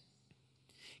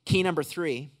 Key number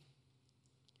 3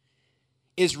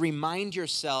 is remind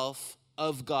yourself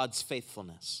of God's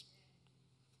faithfulness.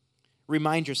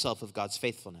 Remind yourself of God's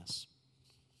faithfulness.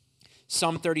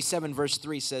 Psalm 37 verse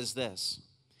 3 says this: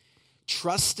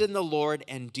 "Trust in the Lord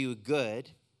and do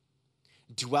good.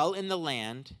 Dwell in the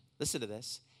land," listen to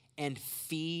this, "and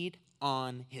feed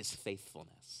on his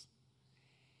faithfulness."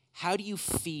 How do you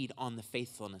feed on the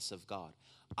faithfulness of God?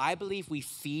 I believe we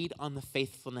feed on the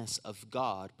faithfulness of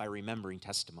God by remembering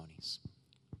testimonies.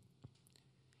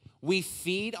 We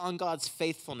feed on God's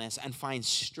faithfulness and find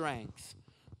strength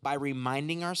by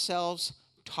reminding ourselves,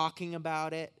 talking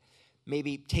about it,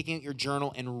 maybe taking out your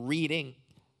journal and reading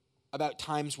about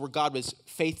times where God was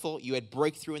faithful, you had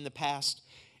breakthrough in the past,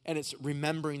 and it's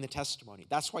remembering the testimony.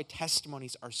 That's why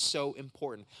testimonies are so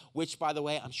important, which, by the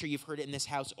way, I'm sure you've heard it in this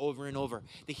house over and over.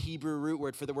 The Hebrew root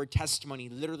word for the word testimony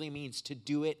literally means to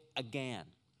do it again.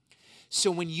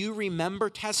 So when you remember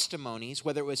testimonies,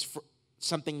 whether it was for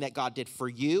something that God did for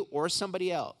you or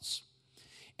somebody else,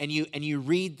 and you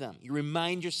read them, you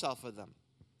remind yourself of them,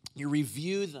 you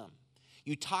review them,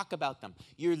 you talk about them,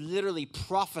 you're literally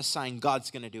prophesying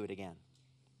God's going to do it again.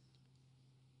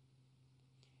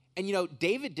 And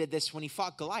David did this when he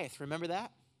fought Goliath. Remember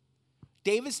that?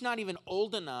 David's not even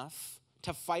old enough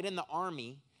to fight in the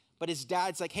army, but his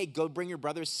dad's like, hey, go bring your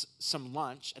brothers some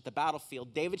lunch at the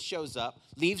battlefield. David shows up,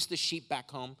 leaves the sheep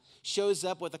back home, shows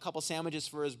up with a couple sandwiches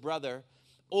for his brother,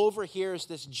 overhears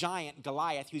this giant,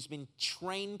 Goliath, who's been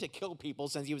trained to kill people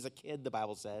since he was a kid, the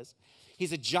Bible says.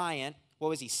 He's a giant. What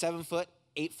was he, 7 foot,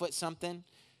 8 foot something,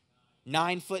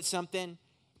 9 foot something?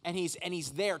 And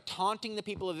he's there taunting the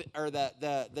people of, or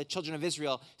the children of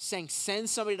Israel, saying, send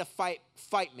somebody to fight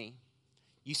me.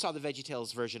 You saw the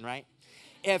VeggieTales version, right?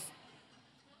 If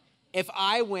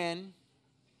I win,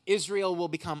 Israel will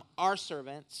become our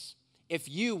servants. If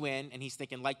you win, and he's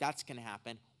thinking like that's going to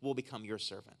happen, we'll become your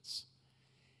servants.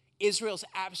 Israel's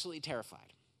absolutely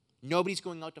terrified. Nobody's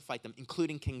going out to fight them,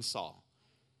 including King Saul.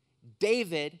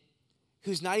 David,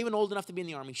 who's not even old enough to be in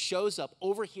the army, shows up,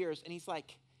 overhears, and he's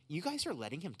like, you guys are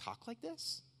letting him talk like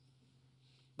this?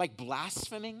 Like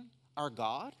blaspheming our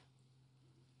God?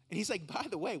 And he's like, by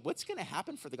the way, what's going to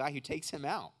happen for the guy who takes him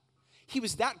out? He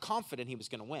was that confident he was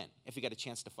going to win if he got a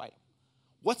chance to fight him.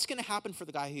 What's going to happen for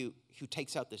the guy who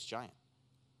takes out this giant?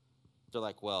 They're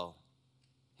like, well,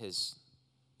 the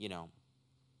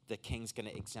king's going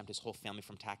to exempt his whole family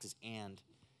from taxes and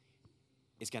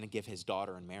is going to give his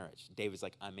daughter in marriage. David's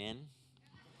like, I'm in.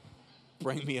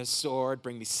 Bring me a sword,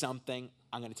 bring me something.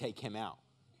 I'm going to take him out.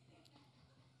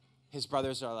 His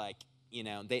brothers are like,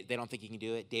 they don't think he can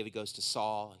do it. David goes to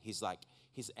Saul.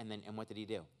 And what did he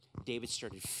do? David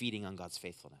started feeding on God's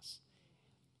faithfulness.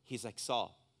 He's like,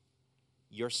 Saul,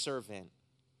 your servant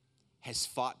has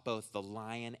fought both the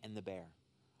lion and the bear.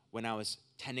 When I was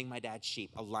tending my dad's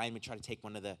sheep, a lion would try to take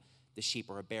one of the sheep,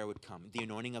 or a bear would come. The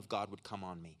anointing of God would come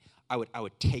on me. I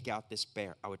would take out this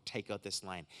bear. I would take out this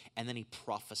lion. And then he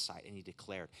prophesied and he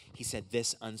declared. He said,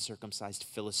 this uncircumcised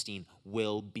Philistine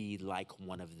will be like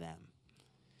one of them.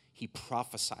 He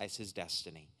prophesies his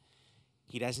destiny.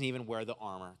 He doesn't even wear the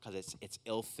armor because it's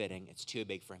ill-fitting. It's too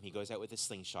big for him. He goes out with a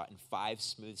slingshot and 5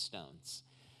 smooth stones.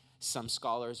 Some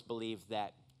scholars believe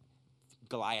that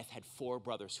Goliath had 4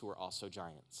 brothers who were also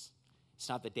giants. It's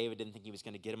not that David didn't think he was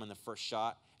going to get him on the first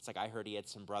shot. It's like, I heard he had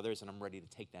some brothers, and I'm ready to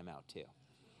take them out too.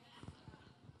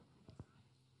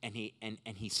 And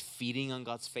he's feeding on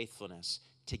God's faithfulness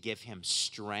to give him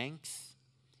strength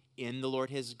in the Lord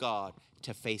his God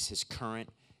to face his current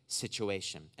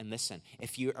situation. And listen,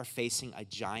 if you are facing a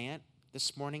giant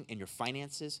this morning in your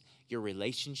finances, your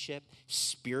relationship,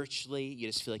 spiritually, you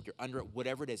just feel like you're under it,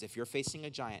 whatever it is, if you're facing a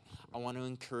giant, I want to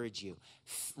encourage you.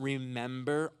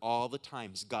 Remember all the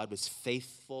times God was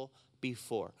faithful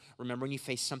before. Remember when you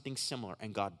faced something similar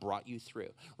and God brought you through.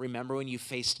 Remember when you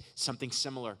faced something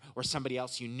similar or somebody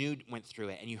else you knew went through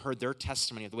it and you heard their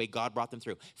testimony of the way God brought them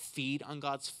through. Feed on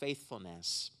God's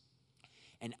faithfulness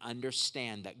and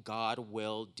understand that God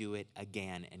will do it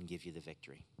again and give you the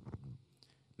victory.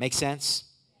 Make sense?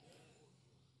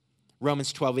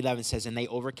 Romans 12:11 says, and they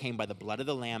overcame by the blood of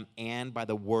the Lamb and by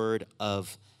the word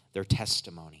of their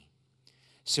testimony.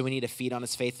 So we need to feed on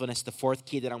his faithfulness. The 4th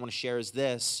key that I want to share is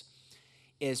this,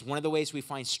 is one of the ways we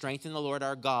find strength in the Lord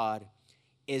our God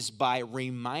is by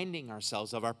reminding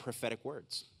ourselves of our prophetic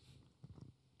words.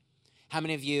 How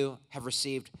many of you have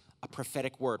received a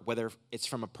prophetic word, whether it's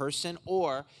from a person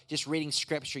or just reading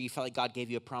scripture, you felt like God gave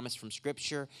you a promise from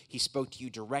scripture, he spoke to you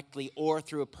directly, or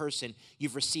through a person,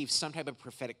 you've received some type of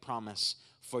prophetic promise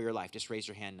for your life? Just raise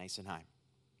your hand nice and high.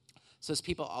 So there's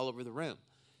people all over the room.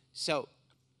 So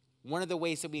one of the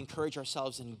ways that we encourage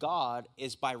ourselves in God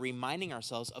is by reminding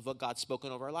ourselves of what God's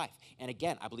spoken over our life. And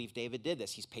again, I believe David did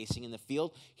this. He's pacing in the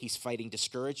field. He's fighting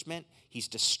discouragement. He's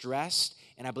distressed.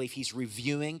 And I believe he's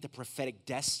reviewing the prophetic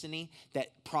destiny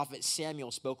that prophet Samuel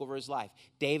spoke over his life.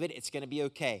 David, it's going to be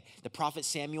okay. The prophet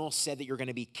Samuel said that you're going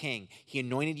to be king. He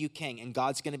anointed you king, and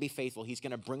God's going to be faithful. He's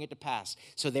going to bring it to pass.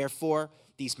 So therefore,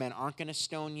 these men aren't going to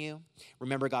stone you.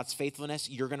 Remember God's faithfulness.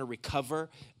 You're going to recover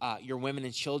your women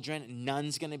and children.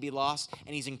 None's going to be lost.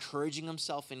 And he's encouraging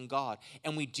himself in God.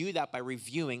 And we do that by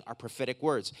reviewing our prophetic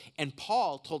words. And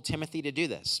Paul told Timothy to do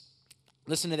this.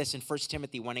 Listen to this in 1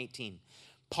 Timothy 1:18.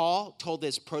 Paul told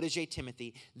his protege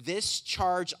Timothy, this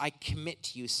charge I commit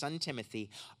to you, son Timothy,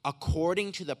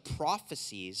 according to the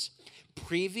prophecies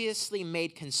previously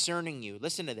made concerning you.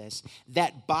 Listen to this,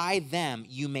 that by them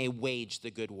you may wage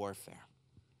the good warfare.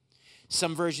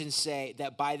 Some versions say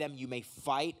that by them you may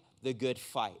fight the good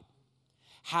fight.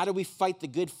 How do we fight the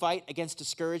good fight against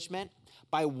discouragement?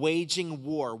 By waging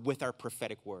war with our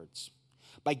prophetic words.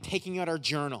 By taking out our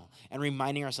journal and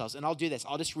reminding ourselves. And I'll do this.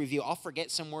 I'll just review. I'll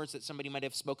forget some words that somebody might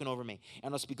have spoken over me.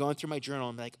 And I'll just be going through my journal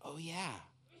and be like, oh yeah.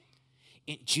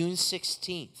 In June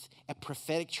 16th at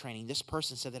prophetic training, this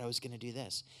person said that I was going to do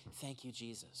this. Thank you,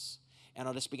 Jesus. and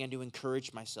I'll just begin to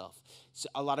encourage myself. So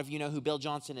a lot of you know who Bill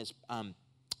Johnson is,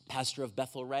 pastor of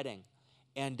Bethel Redding.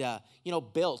 And,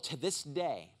 Bill, to this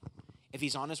day, if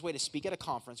he's on his way to speak at a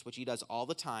conference, which he does all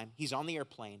the time, he's on the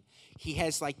airplane, he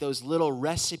has like those little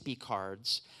recipe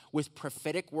cards with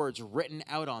prophetic words written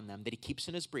out on them that he keeps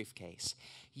in his briefcase.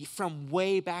 From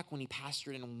way back when he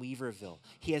pastored in Weaverville,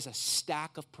 he has a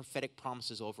stack of prophetic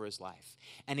promises over his life.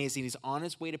 And as he's on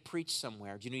his way to preach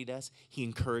somewhere, do you know what he does? He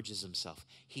encourages himself.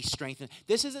 He strengthens.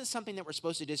 This isn't something that we're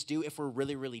supposed to just do if we're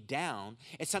really, really down.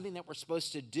 It's something that we're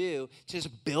supposed to do to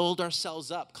just build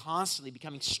ourselves up, constantly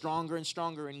becoming stronger and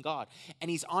stronger in God.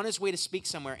 And he's on his way to speak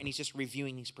somewhere, and he's just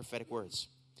reviewing these prophetic words.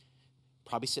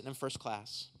 Probably sitting in first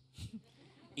class,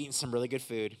 eating some really good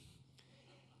food,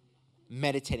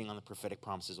 meditating on the prophetic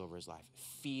promises over his life,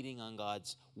 feeding on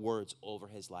God's words over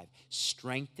his life,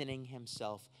 strengthening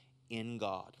himself in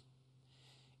God.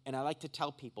 And I like to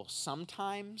tell people,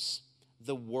 sometimes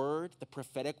the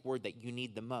prophetic word that you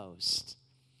need the most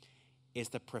is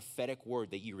the prophetic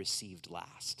word that you received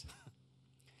last.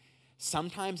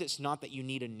 Sometimes it's not that you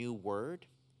need a new word.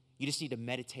 You just need to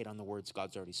meditate on the words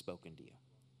God's already spoken to you.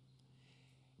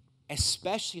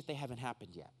 Especially if they haven't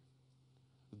happened yet.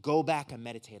 Go back and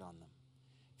meditate on them.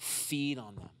 Feed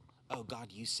on them. Oh, God,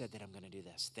 you said that I'm going to do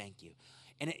this. Thank you.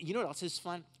 And you know what else is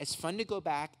fun? It's fun to go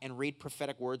back and read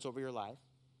prophetic words over your life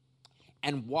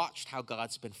and watch how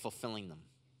God's been fulfilling them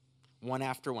one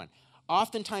after one.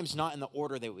 Oftentimes not in the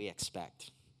order that we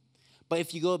expect. But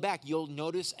if you go back, you'll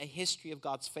notice a history of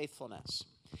God's faithfulness.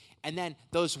 And then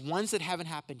those ones that haven't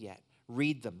happened yet,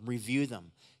 read them, review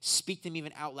them, speak them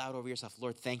even out loud over yourself.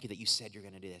 Lord, thank you that you said you're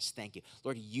going to do this. Thank you.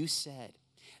 Lord, you said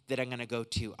that I'm going to go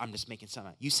to, I'm just making some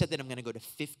up. You said that I'm going to go to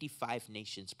 55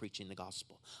 nations preaching the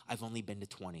gospel. I've only been to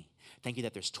 20. Thank you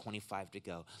that there's 25 to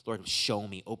go. Lord, show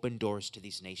me, open doors to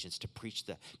these nations to preach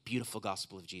the beautiful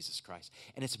gospel of Jesus Christ.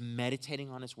 And it's meditating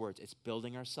on his words. It's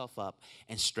building ourselves up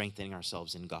and strengthening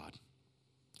ourselves in God.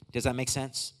 Does that make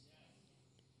sense?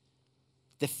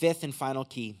 The fifth and final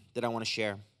key that I want to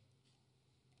share.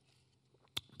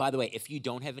 By the way, if you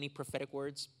don't have any prophetic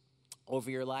words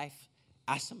over your life,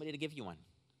 ask somebody to give you one.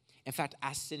 In fact,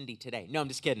 ask Cindy today. No, I'm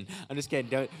just kidding. I'm just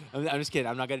kidding. I'm just kidding.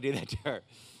 I'm not going to do that to her.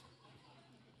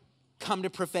 Come to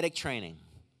prophetic training.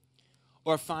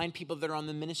 Or find people that are on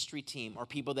the ministry team or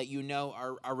people that you know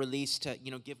are released to,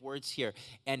 give words here.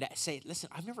 And say, listen,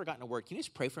 I've never gotten a word. Can you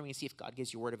just pray for me and see if God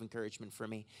gives you a word of encouragement for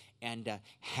me? And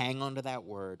hang on to that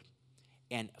word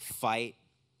and fight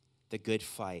the good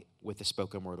fight with the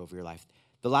spoken word over your life.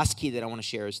 The last key that I want to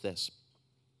share is this.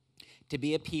 To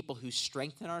be a people who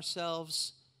strengthen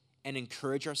ourselves and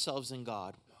encourage ourselves in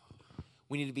God,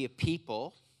 we need to be a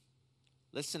people,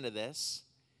 listen to this,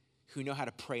 who know how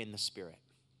to pray in the Spirit.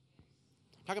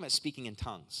 I'm talking about speaking in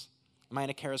tongues. Am I in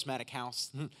a charismatic house?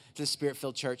 It's a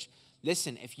Spirit-filled church.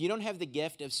 Listen, if you don't have the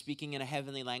gift of speaking in a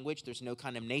heavenly language, there's no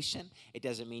condemnation. It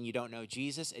doesn't mean you don't know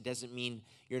Jesus. It doesn't mean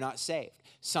you're not saved.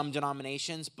 Some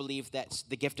denominations believe that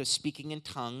the gift of speaking in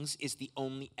tongues is the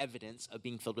only evidence of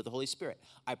being filled with the Holy Spirit.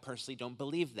 I personally don't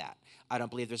believe that. I don't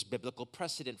believe there's biblical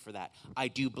precedent for that. I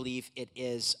do believe it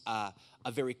is a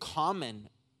very common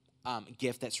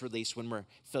gift that's released when we're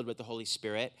filled with the Holy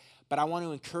Spirit. But I want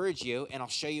to encourage you, and I'll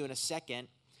show you in a second,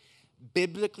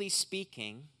 biblically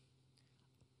speaking,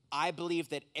 I believe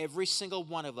that every single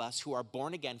one of us who are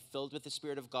born again, filled with the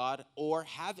Spirit of God, or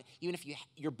even if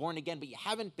you're born again, but you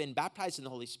haven't been baptized in the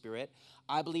Holy Spirit,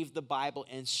 I believe the Bible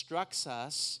instructs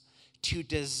us to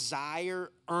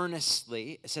desire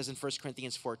earnestly, it says in 1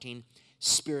 Corinthians 14,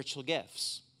 spiritual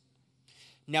gifts.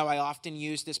 Now, I often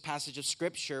use this passage of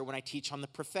Scripture when I teach on the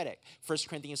prophetic. 1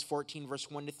 Corinthians 14, verse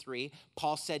 1-3,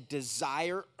 Paul said,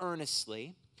 desire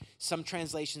earnestly. Some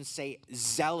translations say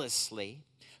zealously,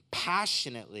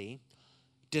 passionately,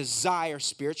 desire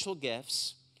spiritual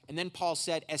gifts. And then Paul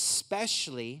said,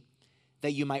 especially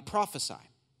that you might prophesy.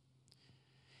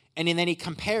 And then he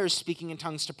compares speaking in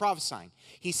tongues to prophesying.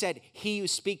 He said, he who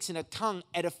speaks in a tongue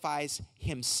edifies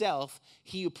himself.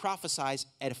 He who prophesies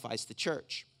edifies the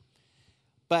church.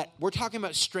 But we're talking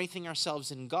about strengthening ourselves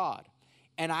in God.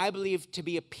 And I believe to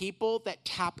be a people that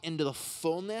tap into the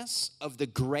fullness of the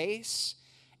grace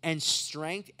and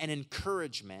strength and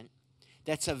encouragement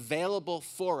that's available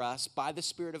for us by the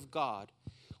Spirit of God,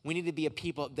 we need to be a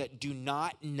people that do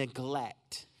not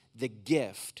neglect the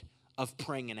gift of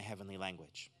praying in a heavenly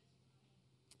language.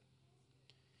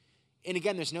 And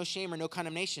again, there's no shame or no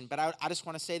condemnation, but I just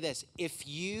want to say this. If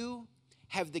you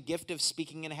have the gift of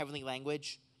speaking in a heavenly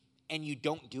language and you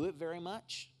don't do it very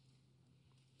much,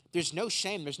 there's no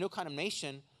shame, there's no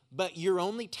condemnation, but you're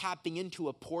only tapping into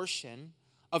a portion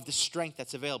of the strength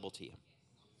that's available to you.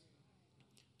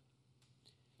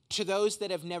 to those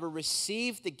that have never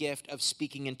received the gift of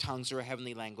speaking in tongues or a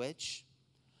heavenly language,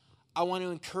 I want to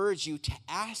encourage you to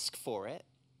ask for it,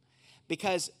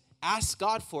 ask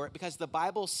God for it, because the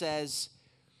Bible says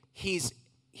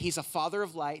He's a Father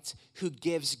of lights who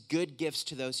gives good gifts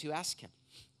to those who ask Him.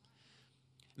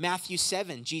 Matthew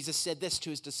 7, Jesus said this to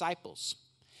His disciples.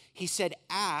 He said,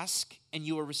 ask and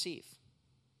you will receive.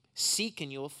 Seek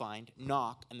and you will find.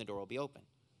 Knock and the door will be open.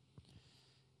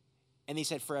 And He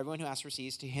said, for everyone who asks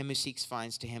receives, to him who seeks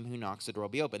finds, to him who knocks the door will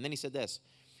be open. Then He said this,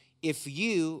 if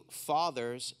you,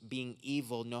 fathers, being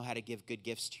evil, know how to give good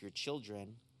gifts to your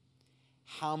children,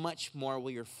 how much more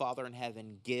will your Father in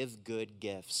heaven give good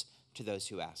gifts to those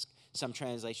who ask? Some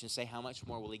translations say, how much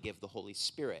more will He give the Holy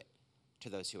Spirit to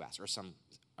those who ask? Or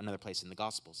another place in the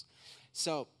Gospels.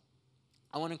 So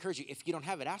I want to encourage you, if you don't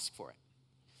have it, ask for it.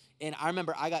 And I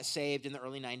remember I got saved in the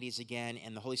early 90s again,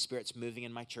 and the Holy Spirit's moving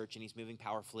in my church, and He's moving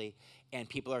powerfully, and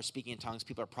people are speaking in tongues,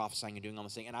 people are prophesying and doing all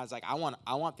this thing. And I was like, I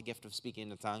want the gift of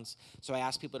speaking in tongues. So I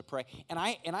asked people to pray. And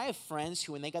I have friends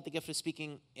who, when they got the gift of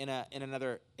speaking in a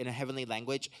heavenly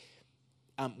language,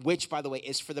 which, by the way,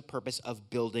 is for the purpose of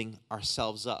building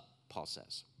ourselves up, Paul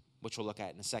says, which we'll look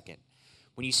at in a second.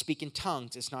 When you speak in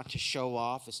tongues, it's not to show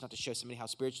off. It's not to show somebody how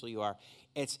spiritual you are.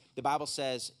 The Bible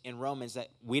says in Romans that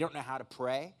we don't know how to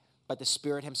pray, but the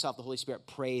Spirit Himself, the Holy Spirit,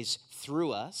 prays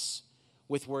through us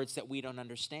with words that we don't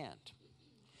understand.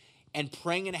 And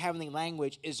praying in a heavenly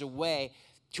language is a way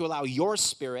to allow your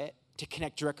spirit to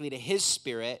connect directly to His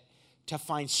Spirit to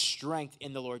find strength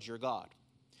in the Lord your God.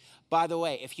 By the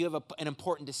way, if you have an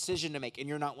important decision to make and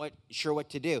you're not sure what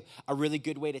to do, a really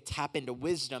good way to tap into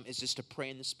wisdom is just to pray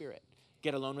in the Spirit.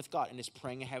 Get alone with God and just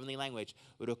praying a heavenly language.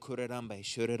 And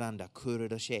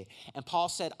Paul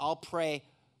said, I'll pray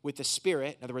with the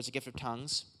Spirit, in other words, the gift of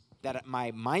tongues, that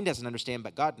my mind doesn't understand,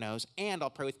 but God knows, and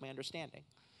I'll pray with my understanding.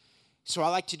 So I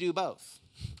like to do both.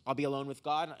 I'll be alone with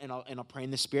God, and I'll pray in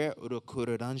the Spirit, and then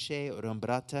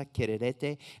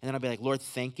I'll be like, Lord,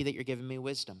 thank you that you're giving me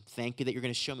wisdom. Thank you that you're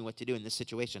going to show me what to do in this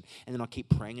situation. And then I'll keep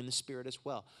praying in the Spirit as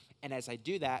well. And as I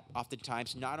do that,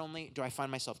 oftentimes, not only do I find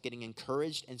myself getting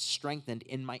encouraged and strengthened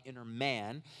in my inner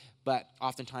man, but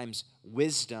oftentimes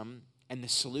wisdom and the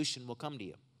solution will come to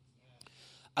you.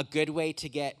 A good way to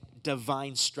get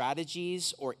divine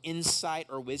strategies or insight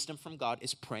or wisdom from God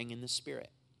is praying in the Spirit.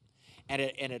 And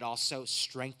it also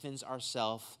strengthens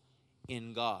ourselves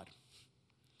in God.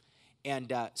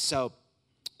 And so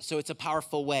it's a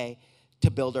powerful way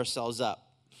to build ourselves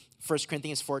up. 1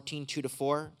 Corinthians 14,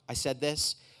 2-4, I said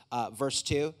this. Verse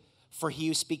 2, for he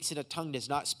who speaks in a tongue does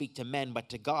not speak to men, but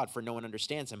to God, for no one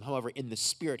understands him. However, in the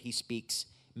Spirit he speaks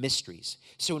mysteries.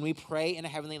 So when we pray in a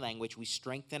heavenly language, we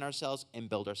strengthen ourselves and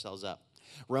build ourselves up.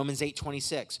 Romans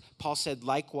 8:26, Paul said,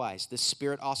 likewise, the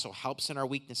Spirit also helps in our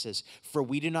weaknesses, for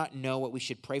we do not know what we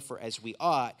should pray for as we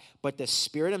ought, but the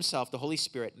Spirit Himself, the Holy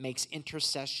Spirit, makes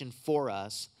intercession for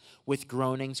us with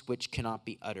groanings which cannot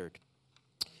be uttered.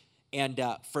 And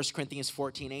 1 Corinthians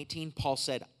 14:18, Paul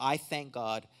said, I thank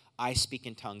God I speak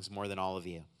in tongues more than all of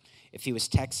you. If he was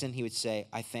Texan, he would say,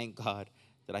 I thank God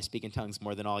that I speak in tongues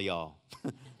more than all y'all.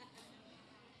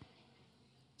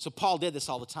 So Paul did this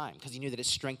all the time because he knew that it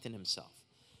strengthened himself,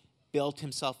 built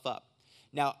himself up.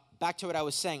 Now, back to what I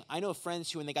was saying, I know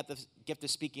friends who, when they got the gift of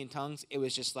speaking in tongues, it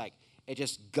was just like, it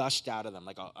just gushed out of them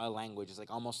like a language. It's like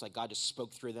almost like God just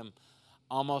spoke through them,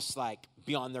 almost like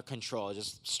beyond their control. It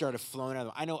just started flowing out of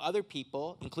them. I know other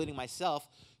people, including myself,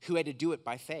 who had to do it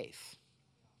by faith.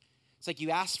 It's like you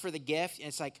ask for the gift, and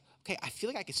it's like, okay, I feel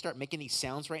like I could start making these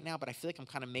sounds right now, but I feel like I'm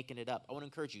kind of making it up. I want to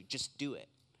encourage you, just do it.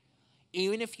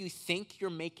 Even if you think you're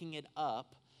making it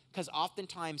up, because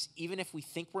oftentimes, even if we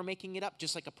think we're making it up,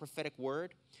 just like a prophetic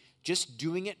word, just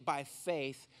doing it by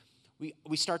faith,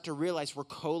 we start to realize we're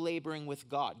co-laboring with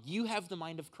God. You have the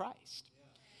mind of Christ.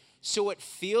 So it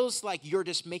feels like you're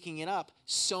just making it up.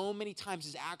 So many times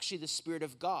is actually the Spirit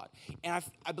of God. And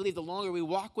I believe the longer we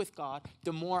walk with God,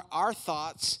 the more our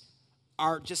thoughts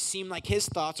just seem like His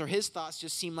thoughts, or His thoughts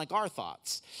just seem like our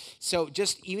thoughts. So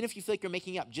just, even if you feel like you're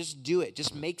making it up, just do it.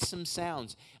 Just make some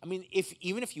sounds. I mean,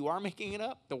 even if you are making it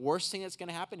up, the worst thing that's going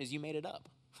to happen is you made it up.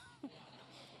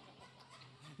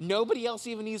 Nobody else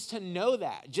even needs to know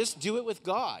that. Just do it with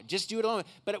God. Just do it alone.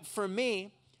 But for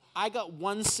me, I got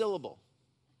one syllable,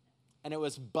 and it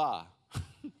was ba.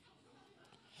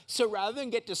 So rather than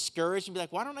get discouraged and be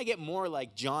like, why don't I get more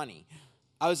like Johnny?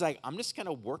 I was like, I'm just going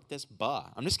to work this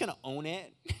ba. I'm just going to own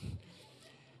it.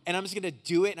 And I'm just going to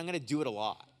do it, and I'm going to do it a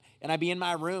lot. And I'd be in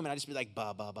my room, and I'd just be like,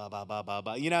 ba, ba, ba, ba, ba, ba,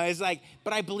 ba. You know, it's like,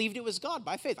 but I believed it was God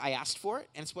by faith. I asked for it,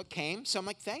 and it's what came. So I'm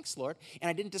like, thanks, Lord. And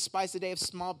I didn't despise the day of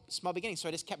small beginnings. So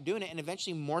I just kept doing it, and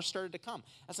eventually more started to come.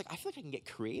 I was like, I feel like I can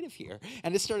get creative here.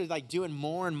 And I just started like doing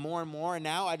more and more and more. And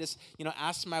now I just,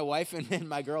 ask my wife and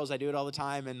my girls. I do it all the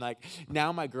time. And like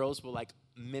now my girls will like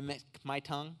mimic my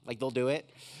tongue. Like they'll do it.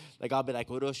 Like I'll be like,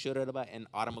 Uro shuraraba, and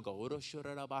Autumn will go, Uro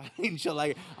shuraraba. And she'll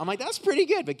like, I'm like, that's pretty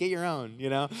good, but get your own,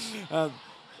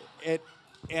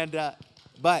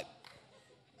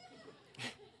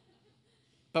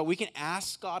 But we can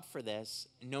ask God for this,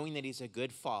 knowing that he's a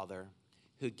good father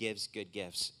who gives good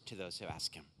gifts to those who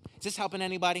ask him. Is this helping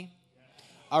anybody? Yeah.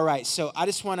 All right, so I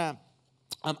just want to,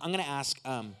 I'm going to ask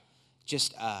the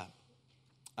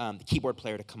keyboard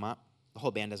player to come up. The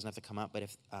whole band doesn't have to come up, but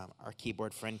if our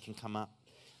keyboard friend can come up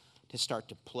to start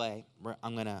to play,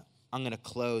 I'm gonna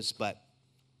close. But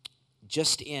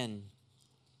just in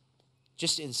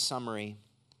summary,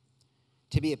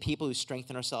 to be a people who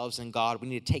strengthen ourselves in God, we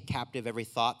need to take captive every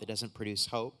thought that doesn't produce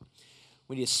hope.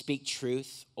 We need to speak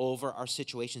truth over our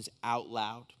situations out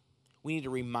loud. We need to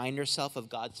remind ourselves of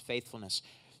God's faithfulness,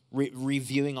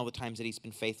 reviewing all the times that he's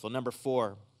been faithful. Number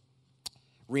 4,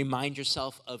 remind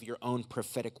yourself of your own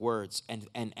prophetic words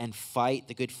and fight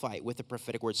the good fight with the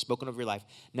prophetic words spoken over your life.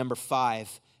 Number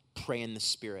 5, pray in the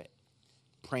Spirit.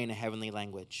 Pray in a heavenly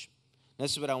language.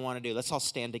 This is what I want to do. Let's all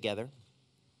stand together.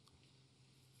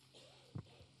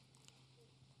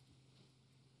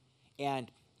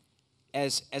 And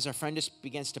as our friend just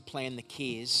begins to play in the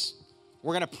keys,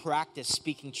 we're going to practice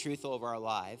speaking truth over our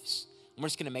lives. And we're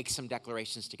just going to make some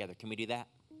declarations together. Can we do that?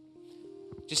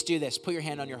 Just do this. Put your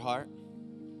hand on your heart.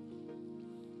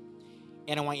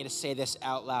 And I want you to say this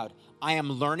out loud. I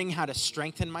am learning how to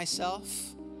strengthen myself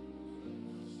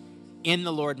in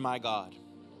the Lord my God.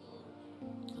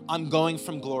 I'm going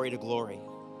from glory to glory,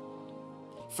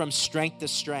 from strength to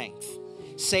strength.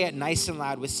 Say it nice and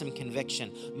loud with some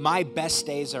conviction. My best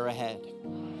days are ahead.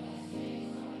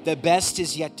 The best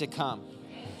is yet to come.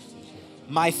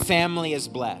 My family is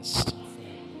blessed.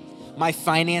 My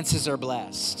finances are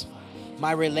blessed.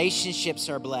 My relationships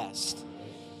are blessed.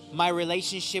 My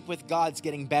relationship with God's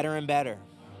getting better and better.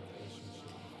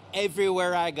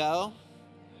 Everywhere I go,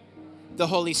 the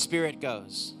Holy Spirit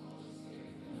goes.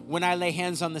 When I lay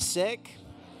hands on the sick,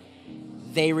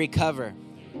 they recover.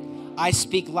 I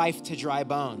speak life to dry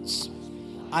bones.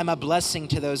 I'm a blessing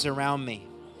to those around me.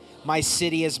 My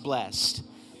city is blessed.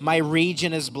 My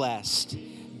region is blessed.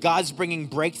 God's bringing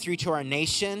breakthrough to our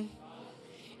nation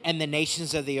and the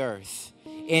nations of the earth.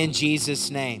 In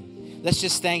Jesus' name. Let's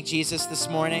just thank Jesus this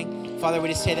morning. Father, we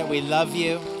just say that we love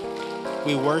you.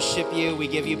 We worship you. We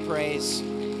give you praise.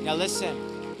 Now listen,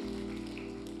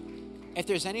 if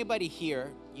there's anybody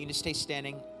here, you need to stay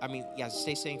standing.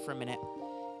 Stay standing for a minute.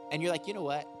 And you're like, you know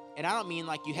what? And I don't mean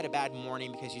like you had a bad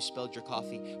morning because you spilled your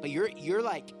coffee, but you're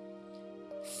like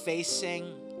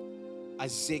facing a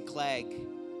Ziklag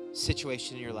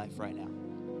situation in your life right now.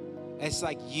 It's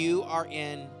like you are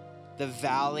in the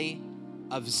valley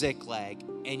of Ziklag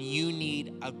and you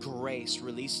need a grace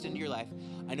released into your life.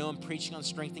 I know I'm preaching on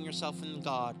strengthening yourself in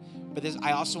God, but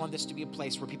I also want this to be a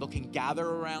place where people can gather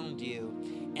around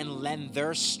you and lend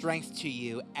their strength to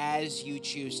you as you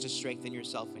choose to strengthen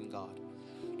yourself in God.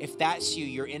 If that's you,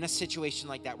 you're in a situation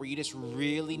like that where you just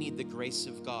really need the grace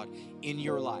of God in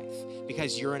your life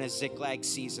because you're in a Ziklag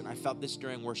season. I felt this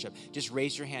during worship. Just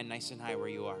raise your hand nice and high where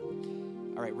you are.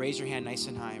 All right, raise your hand nice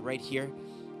and high right here.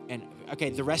 And okay,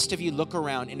 the rest of you look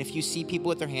around, and if you see people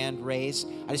with their hand raised,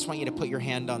 I just want you to put your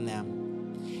hand on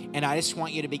them. And I just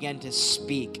want you to begin to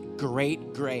speak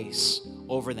great grace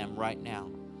over them right now.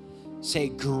 Say,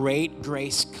 great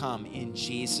grace come in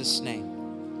Jesus'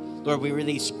 name. Lord, we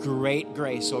release great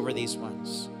grace over these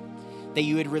ones. That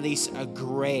you would release a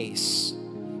grace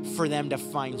for them to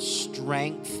find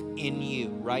strength in you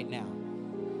right now.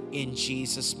 In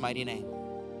Jesus' mighty name.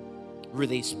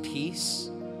 Release peace.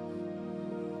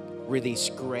 Release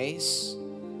grace.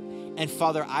 And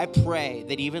Father, I pray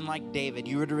that even like David,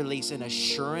 you would release an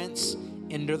assurance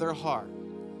into their heart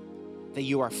that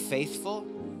you are faithful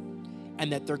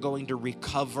and that they're going to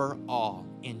recover all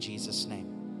in Jesus' name.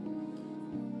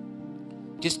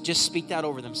 Just speak that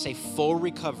over them. Say full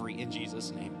recovery in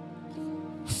Jesus' name.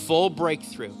 Full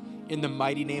breakthrough in the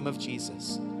mighty name of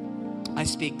Jesus. I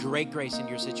speak great grace in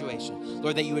your situation.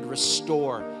 Lord, that you would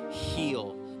restore,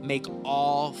 heal, make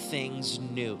all things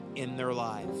new in their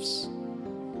lives.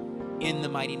 In the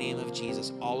mighty name of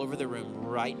Jesus, all over the room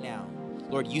right now.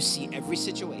 Lord, you see every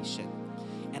situation.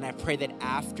 And I pray that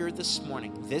after this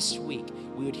morning, this week,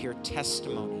 we would hear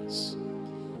testimonies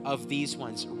of these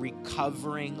ones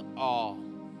recovering all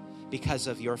because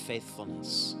of your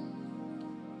faithfulness.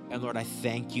 And Lord, I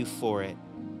thank you for it.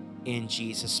 In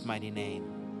Jesus' mighty name,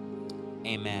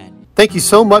 amen. Thank you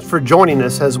so much for joining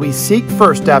us as we seek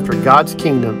first after God's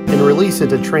kingdom and release it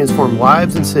to transform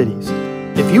lives and cities.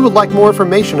 If you would like more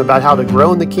information about how to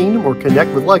grow in the kingdom or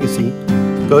connect with Legacy,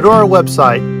 go to our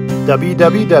website,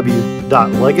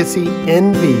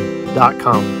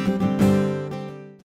 www.legacynv.com.